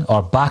option,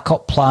 our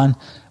backup plan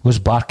was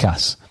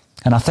Barkas.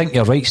 And I think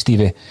you're right,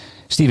 Stevie.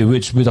 Stevie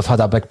Woods would have had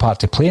a big part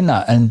to play in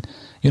that. And,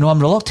 I'm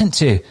reluctant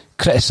to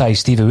criticise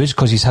Stevie Woods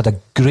because he's had a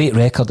great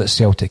record at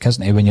Celtic,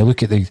 hasn't he? When you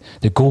look at the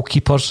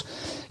goalkeepers,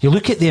 you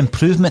look at the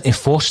improvement of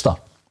Foster.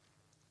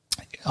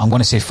 I'm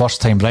going to say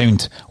first time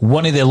round,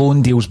 one of the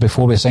loan deals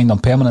before we signed him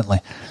permanently.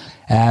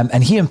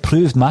 And he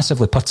improved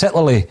massively,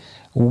 particularly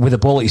with the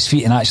ball at his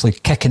feet and actually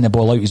kicking the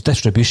ball out. His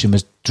distribution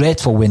was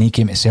dreadful when he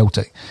came to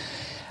Celtic.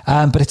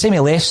 By the time he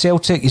left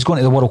Celtic, he's going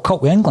to the World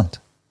Cup with England.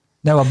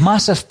 Now, a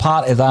massive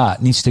part of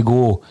that needs to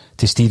go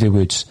to Stevie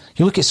Woods.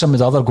 You look at some of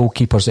the other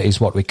goalkeepers that he's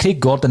worked with.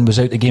 Craig Gordon was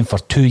out the game for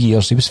 2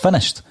 years. He was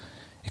finished.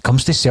 He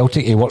comes to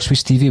Celtic, he works with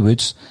Stevie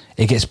Woods.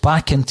 He gets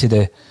back into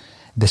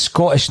the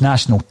Scottish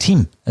national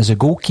team as a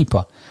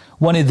goalkeeper.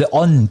 One of the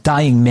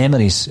undying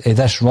memories of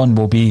this run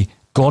will be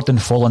Gordon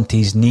falling to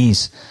his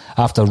knees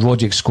after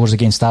Rogic scores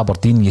against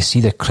Aberdeen. You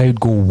see the crowd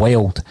go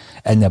wild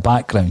in the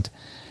background.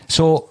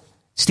 So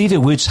Stevie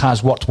Woods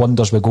has worked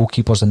wonders with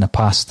goalkeepers in the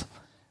past.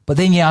 But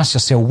then you ask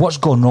yourself, what's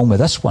gone wrong with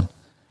this one?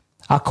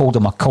 I called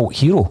him a cult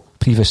hero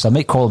previously. I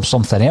might call him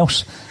something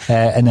else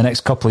in the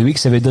next couple of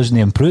weeks if he doesn't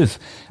improve.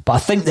 But I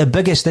think the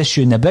biggest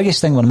issue and the biggest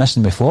thing we're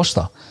missing with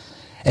Forster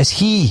is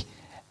he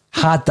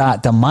had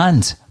that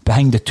demand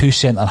behind the two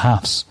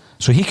centre-halves.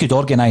 So he could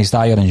organise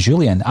Ajer and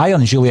Julian. Ajer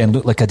and Julian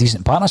looked like a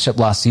decent partnership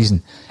last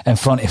season in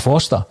front of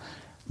Forster.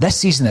 This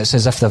season it's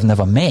as if they've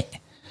never met.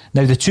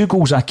 Now the two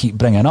goals I keep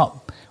bringing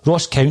up,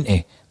 Ross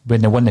County,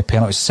 when they won the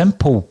penalty,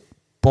 simple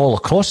ball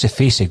across the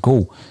face of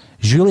goal.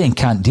 Julian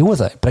can't deal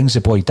with it. Brings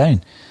the boy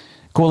down.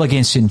 Goal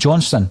against St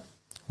Johnstone.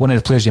 One of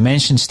the players you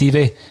mentioned,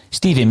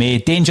 Stevie May,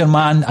 danger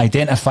man,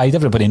 identified.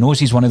 Everybody knows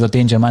he's one of their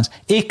danger mans.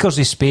 Acres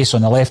of space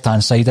on the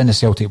left-hand side in the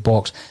Celtic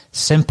box.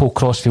 Simple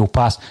crossfield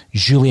pass.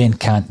 Julian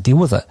can't deal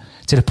with it.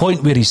 To the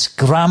point where he's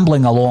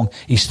scrambling along.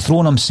 He's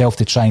thrown himself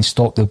to try and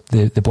stop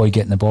the boy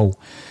getting the ball.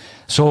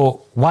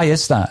 So why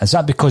is that? Is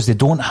that because they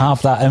don't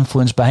have that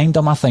influence behind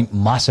them? I think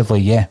massively,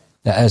 yeah.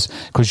 It is.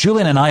 Because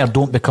Julian and Ajer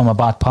don't become a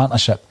bad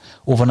partnership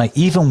overnight,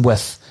 even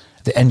with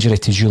the injury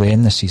to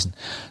Julian this season.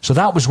 So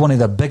that was one of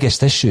their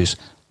biggest issues.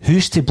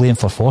 Who's to blame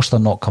for Forster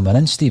not coming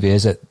in, Stevie?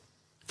 Is it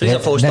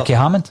Nicky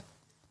Hammond?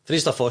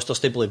 Fraser Foster's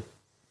to blame.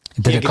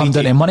 Did it come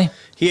down to money?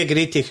 He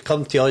agreed to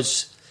come to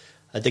us,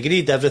 had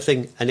agreed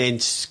everything, and then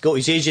got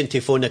his agent to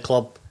phone the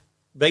club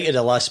right at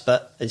the last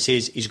bit and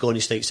says he's going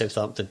to strike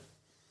Southampton.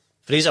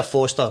 Fraser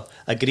Foster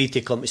agreed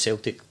to come to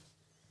Celtic.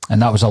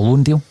 And that was a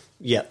loan deal?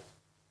 Yeah.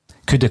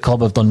 Could the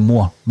club have done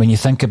more? When you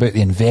think about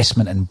the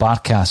investment in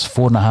Barkas,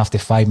 4.5 to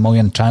 5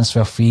 million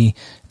transfer fee,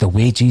 the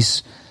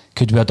wages,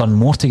 could we have done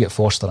more to get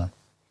Forster in?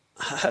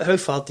 How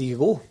far do you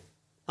go?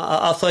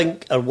 I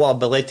think, or what I've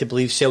been led to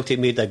believe, Celtic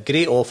made a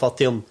great offer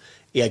to him.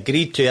 He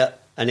agreed to it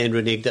and then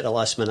reneged at the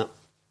last minute.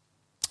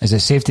 Is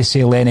it safe to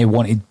say Lenny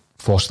wanted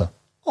Forster?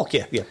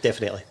 Okay, yeah,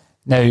 definitely.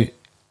 Now,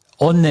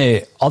 on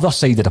the other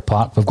side of the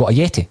park, we've got a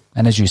Yeti.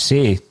 And as you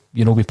say,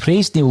 you know, we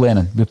praised Neil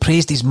Lennon. We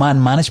praised his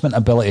man management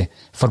ability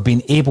for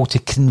being able to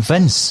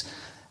convince,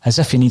 as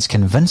if he needs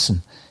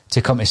convincing,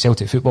 to come to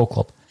Celtic Football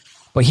Club.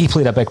 But he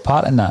played a big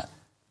part in that.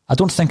 I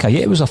don't think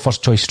Yeti was a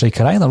first choice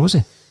striker either, was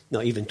he?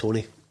 Not even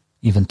Tony.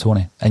 Even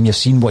Tony. And you've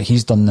seen what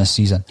he's done this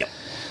season. Yep.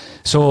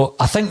 So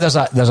I think there's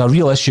a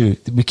real issue.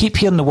 We keep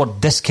hearing the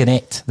word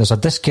disconnect. There's a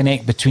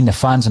disconnect between the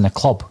fans and the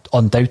club,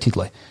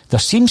 undoubtedly. There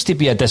seems to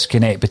be a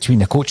disconnect between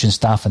the coaching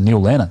staff and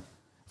Neil Lennon,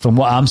 from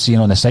what I'm seeing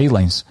on the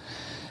sidelines.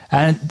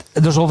 And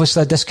there's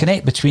obviously a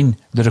disconnect between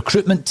the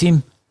recruitment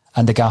team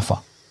and the gaffer,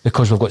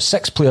 because we've got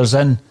 6 players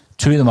in,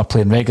 2 of them are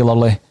playing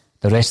regularly,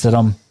 the rest of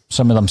them,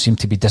 some of them seem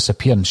to be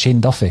disappearing. Shane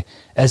Duffy,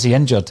 is he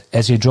injured?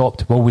 Is he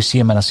dropped? Will we see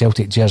him in a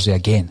Celtic jersey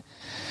again?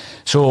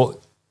 So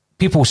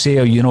people say,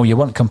 oh, you know, you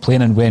weren't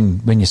complaining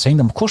when you signed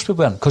him. Of course we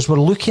weren't, because we're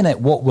looking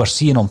at what we're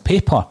seeing on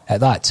paper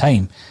at that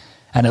time,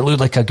 and it looked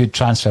like a good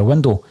transfer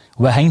window.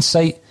 With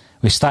hindsight,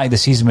 we started the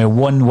season with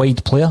 1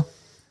 wide player.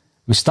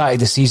 We started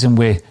the season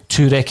with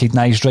 2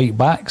 recognised right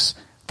backs.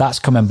 That's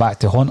coming back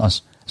to haunt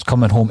us. It's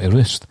coming home to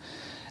roost.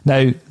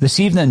 Now, this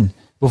evening,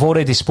 we've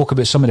already spoke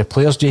about some of the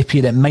players,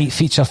 JP, that might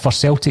feature for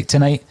Celtic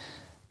tonight.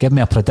 Give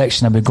me a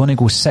prediction. Are we going to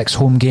go 6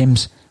 home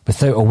games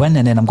without a win?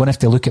 And then I'm going to have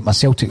to look at my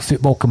Celtic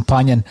Football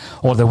Companion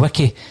or the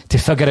wiki to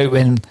figure out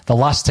when the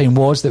last time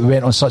was that we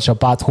went on such a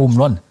bad home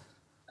run.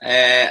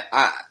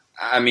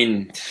 I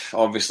mean,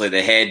 obviously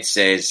the head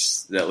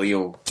says that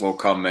Leo will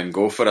come and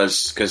go for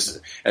us, because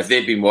if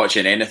they've been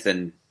watching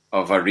anything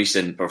of our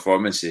recent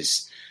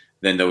performances,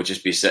 then they'll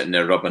just be sitting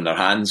there rubbing their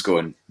hands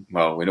going,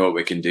 well, we know what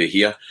we can do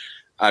here.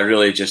 I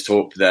really just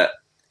hope that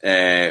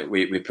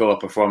we pull a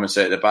performance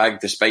out of the bag,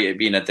 despite it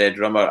being a dead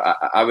rubber.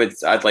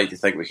 I'd like to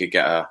think we could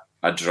get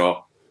a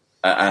draw.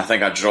 I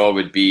think a draw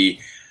would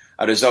be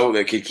a result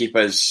that could keep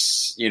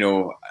us, you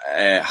know,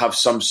 have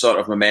some sort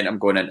of momentum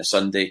going into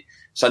Sunday.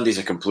 Sunday's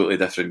a completely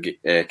different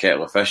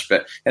kettle of fish.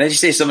 But can I just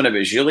say something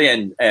about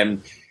Julian?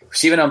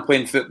 See, when I'm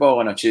playing football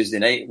on a Tuesday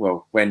night,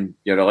 well, when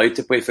you're allowed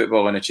to play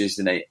football on a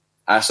Tuesday night,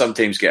 I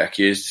sometimes get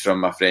accused from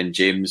my friend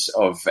James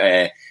of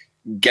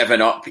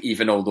giving up,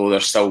 even although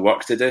there's still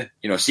work to do.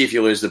 You know, see if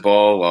you lose the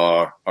ball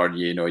or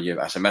you know,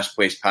 it's a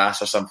misplaced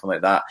pass or something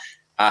like that,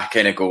 I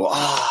kind of go,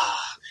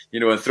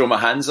 you know, and throw my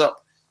hands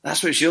up.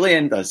 That's what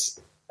Julian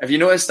does. Have you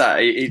noticed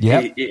that?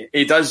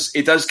 He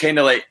does kind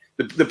of like,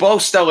 the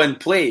ball's still in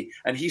play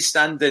and he's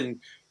standing,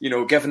 you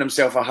know, giving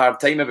himself a hard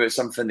time about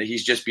something that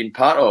he's just been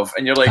part of.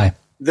 And you're like,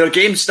 their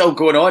game's still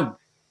going on.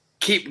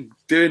 Keep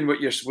doing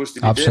what you're supposed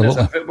to be doing as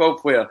a football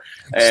player.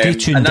 Stay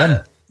tuned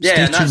in.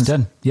 Yeah, Stay tuned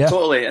in. Yeah,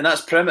 totally. And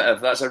that's primitive.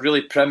 That's a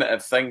really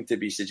primitive thing to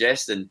be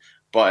suggesting,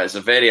 but it's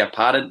a very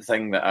apparent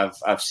thing that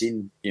I've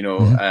seen,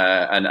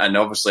 and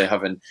obviously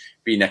having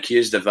been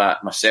accused of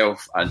that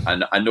myself,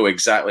 and I know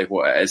exactly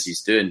what it is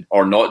he's doing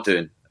or not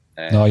doing.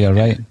 No, you're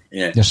right.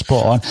 Yeah, you're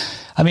spot on.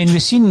 I mean,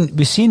 we've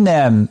seen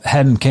him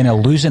kind of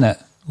losing it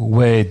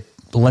with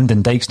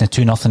Lyndon Dykes in a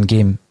 2-0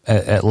 game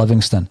at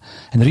Livingston,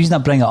 and the reason I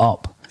bring it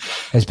up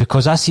is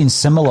because I seen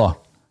similar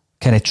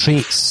kind of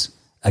traits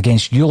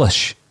against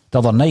Ulish the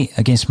other night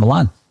against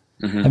Milan.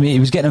 I mean, he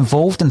was getting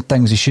involved in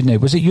things he shouldn't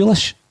have. Was it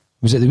Ulish?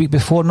 Was it the week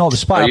before? No, it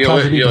was Sparta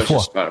Prague the week before.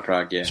 Sparta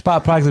Prague, yeah.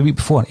 Sparta Prague the week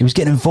before. He was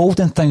getting involved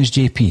in things,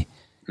 JP.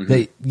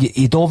 That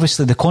he'd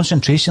obviously, the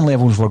concentration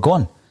levels were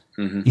gone.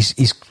 He's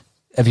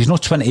if he's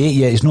not 28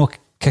 yet, he's not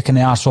kicking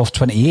the arse off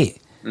 28.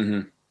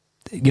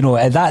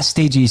 At that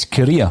stage of his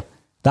career,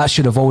 that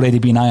should have already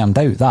been ironed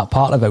out, that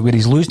part of it, where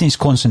he's losing his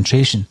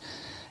concentration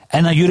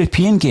in a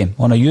European game,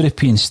 on a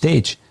European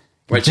stage,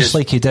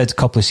 like he did a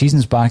couple of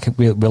seasons back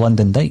with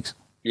Lyndon Dykes.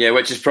 Yeah,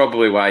 which is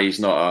probably why he's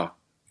not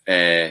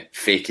a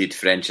fated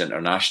French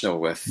international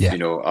with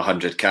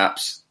 100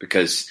 caps,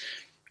 because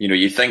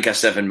you think a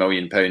 £7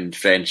 million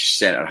French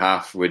centre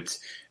half would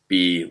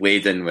be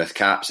laden with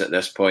caps at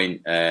this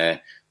point,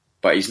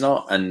 but he's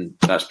not, and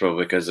that's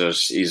probably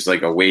because he's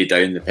like a way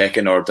down the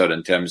pecking order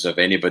in terms of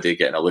anybody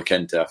getting a look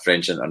into a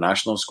French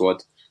international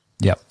squad.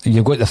 Yeah,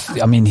 you've got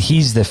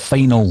he's the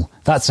final.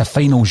 That's a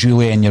final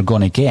Julien you're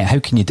going to get. How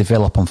can you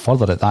develop him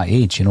further at that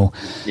age?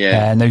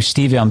 Yeah. Now,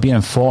 Stevie, I'm being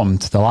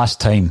informed the last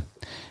time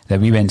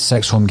that we went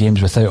 6 home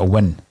games without a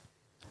win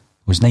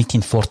was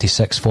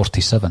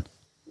 1946-47,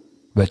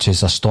 which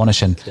is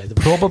astonishing.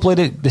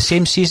 Probably the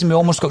same season we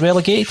almost got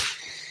relegated.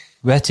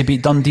 We had to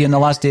beat Dundee in the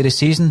last day of the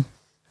season.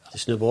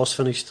 Just the was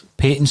finished.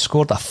 Peyton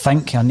scored, I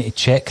think. I need to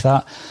check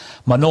that.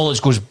 My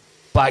knowledge goes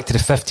back to the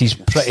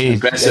 50s pretty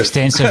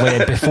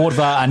extensively. Before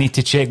that, I need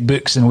to check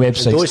books and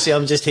websites. Don't say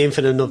I'm just aiming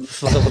for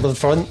the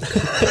front.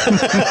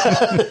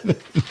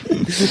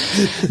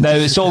 Now,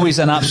 it's always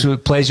an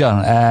absolute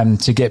pleasure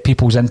to get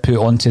people's input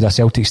onto the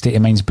Celtic State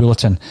of Mind's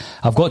Bulletin.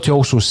 I've got to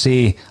also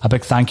say a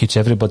big thank you to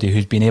everybody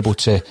who's been able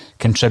to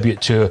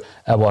contribute to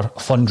our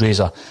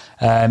fundraiser.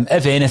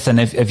 If anything,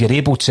 if you're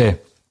able to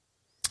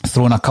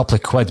throw in a couple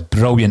of quid,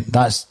 brilliant.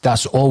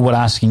 That's all we're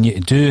asking you to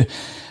do.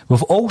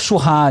 We've also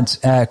had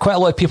quite a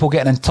lot of people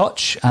getting in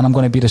touch, and I'm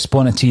going to be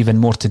responding to even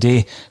more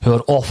today, who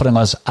are offering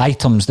us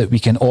items that we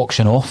can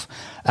auction off,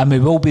 and we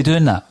will be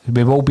doing that.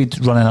 We will be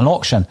running an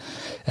auction,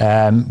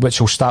 which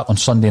will start on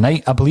Sunday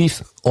night, I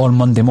believe, or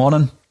Monday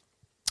morning.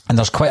 And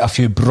there's quite a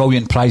few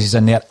brilliant prizes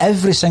in there.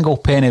 Every single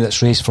penny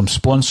that's raised from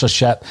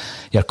sponsorship,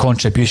 your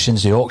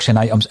contributions, the auction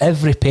items,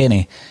 every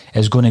penny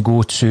is going to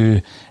go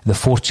to the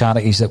 4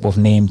 charities that we've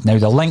named. Now,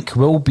 the link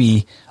will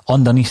be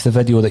underneath the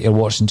video that you're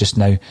watching just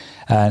now.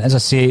 And as I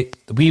say,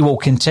 we will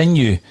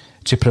continue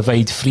to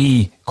provide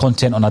free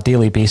content on a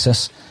daily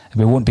basis.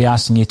 We won't be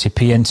asking you to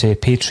pay into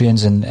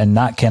Patreons and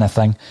that kind of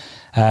thing.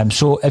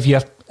 So if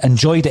you've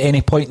enjoyed at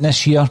any point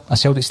this year a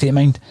Celtic State of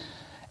Mind,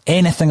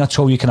 anything at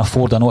all you can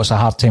afford, I know it's a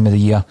hard time of the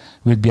year,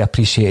 would be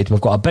appreciated. We've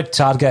got a big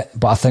target,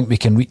 but I think we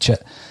can reach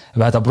it.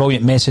 We had a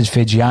brilliant message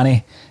for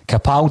Gianni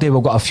Capaldi.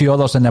 We've got a few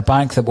others in the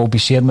bank that we'll be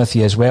sharing with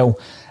you as well,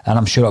 and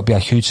I'm sure it'll be a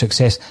huge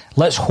success.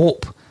 Let's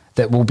hope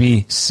that we'll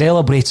be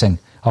celebrating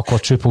a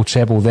quadruple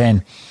treble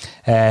then.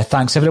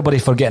 Thanks everybody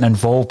for getting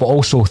involved, but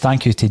also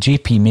thank you to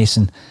JP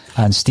Mason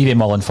and Stevie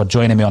Mullen for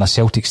joining me on a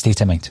Celtic State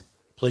of Mind.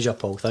 Pleasure,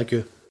 Paul. Thank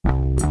you.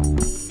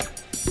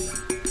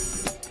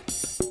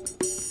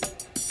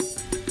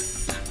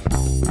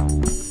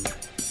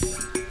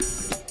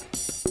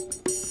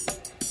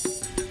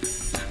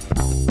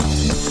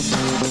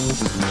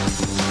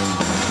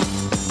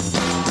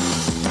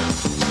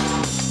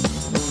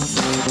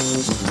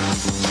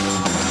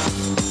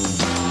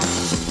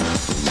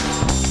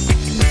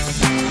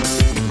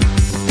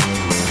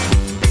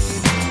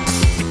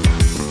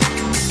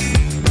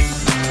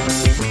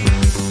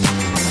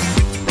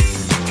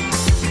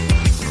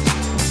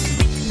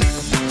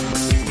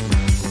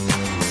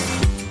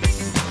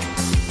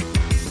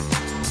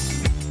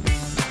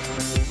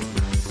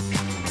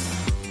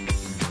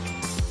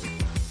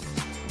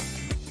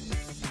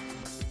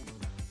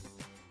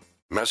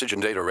 Message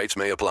and data rates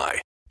may apply.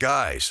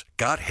 Guys,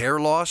 got hair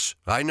loss?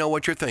 I know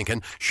what you're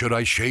thinking. Should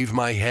I shave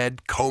my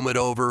head, comb it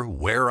over,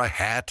 wear a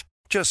hat?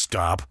 Just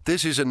stop.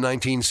 This isn't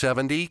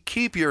 1970.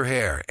 Keep your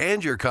hair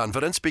and your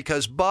confidence,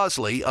 because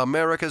Bosley,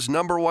 America's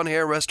 #1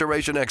 hair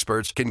restoration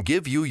experts, can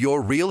give you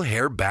your real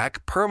hair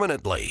back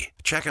permanently.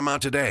 Check them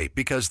out today,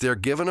 because they're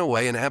giving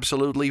away an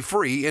absolutely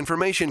free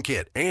information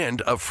kit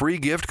and a free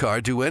gift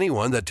card to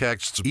anyone that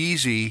texts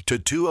EASY to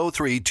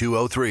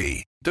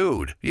 203203.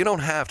 Dude, you don't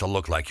have to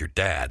look like your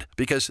dad,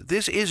 because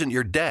this isn't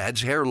your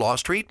dad's hair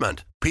loss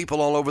treatment.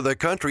 People all over the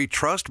country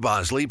trust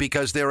Bosley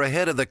because they're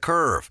ahead of the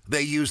curve.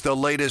 They use the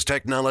latest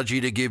technology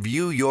to give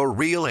you your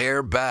real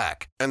hair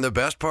back. And the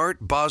best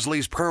part?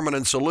 Bosley's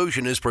permanent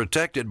solution is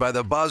protected by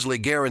the Bosley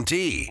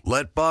Guarantee.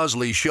 Let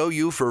Bosley show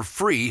you for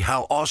free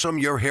how awesome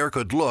your hair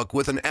could look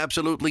with an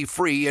absolutely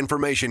free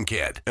information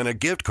kit and a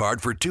gift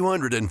card for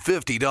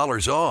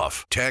 $250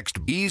 off. Text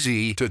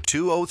EASY to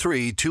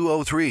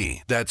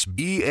 203-203. That's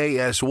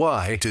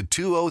BASY to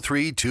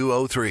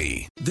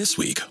 203-203. This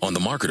week on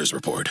The Marketer's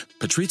Report,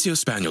 Patrizio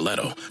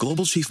Spagnoletto,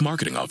 Global Chief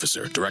Marketing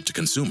Officer,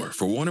 Direct-to-Consumer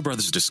for Warner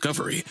Brothers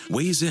Discovery,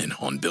 weighs in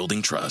on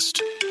building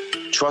trust.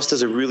 Trust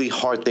is a really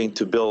hard thing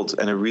to build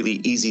and a really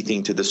easy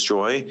thing to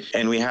destroy,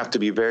 and we have to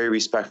be very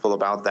respectful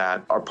about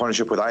that. Our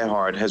partnership with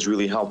iHeart has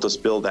really helped us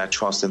build that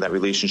trust and that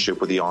relationship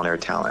with the on-air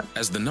talent.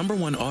 As the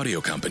 #1 audio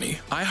company,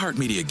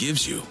 iHeartMedia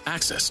gives you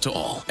access to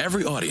all.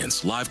 Every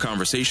audience, live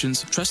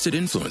conversations, trusted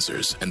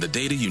influencers, and the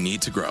data you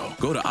need to grow.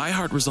 Go to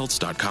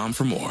iHeartResults.com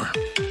for more.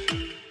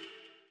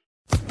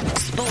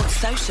 Sports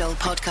Social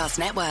Podcast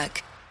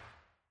Network.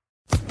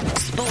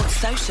 Sports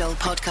Social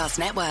Podcast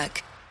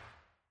Network.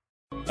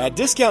 At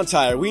Discount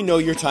Tire, we know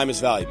your time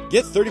is valuable.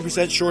 Get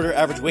 30% shorter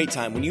average wait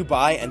time when you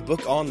buy and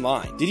book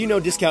online. Did you know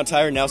Discount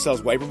Tire now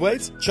sells wiper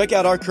blades? Check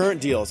out our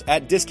current deals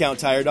at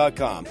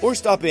DiscountTire.com or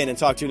stop in and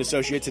talk to an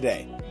associate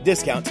today.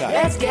 Discount Tire.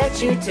 Let's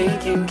get you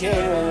taken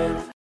care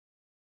of.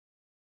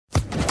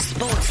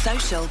 Sports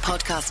Social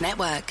Podcast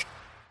Network.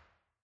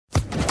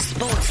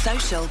 Sports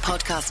Social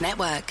Podcast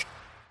Network.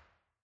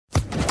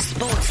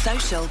 Sports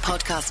Social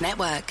Podcast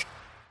Network.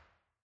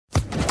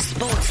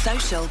 Sports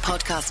Social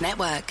Podcast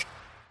Network.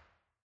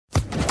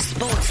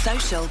 Sports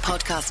Social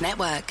Podcast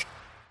Network.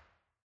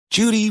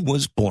 Judy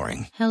was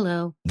boring.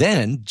 Hello.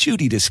 Then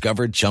Judy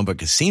discovered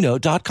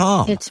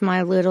ChumbaCasino.com. It's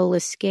my little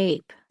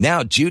escape.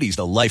 Now Judy's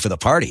the life of the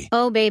party.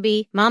 Oh,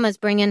 baby, mama's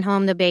bringing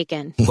home the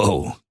bacon.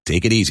 Whoa,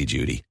 take it easy,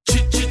 Judy.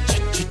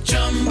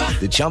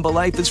 The Chumba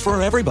life is for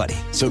everybody.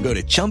 So go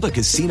to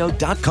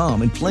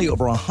ChumbaCasino.com and play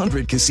over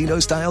 100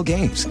 casino-style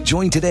games.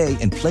 Join today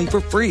and play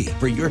for free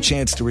for your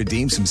chance to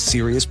redeem some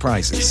serious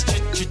prizes.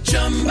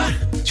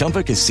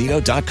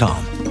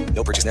 ChumbaCasino.com.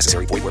 No purchase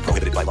necessary. Void where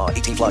prohibited by law.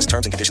 18+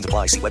 terms and conditions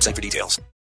apply. See website for details.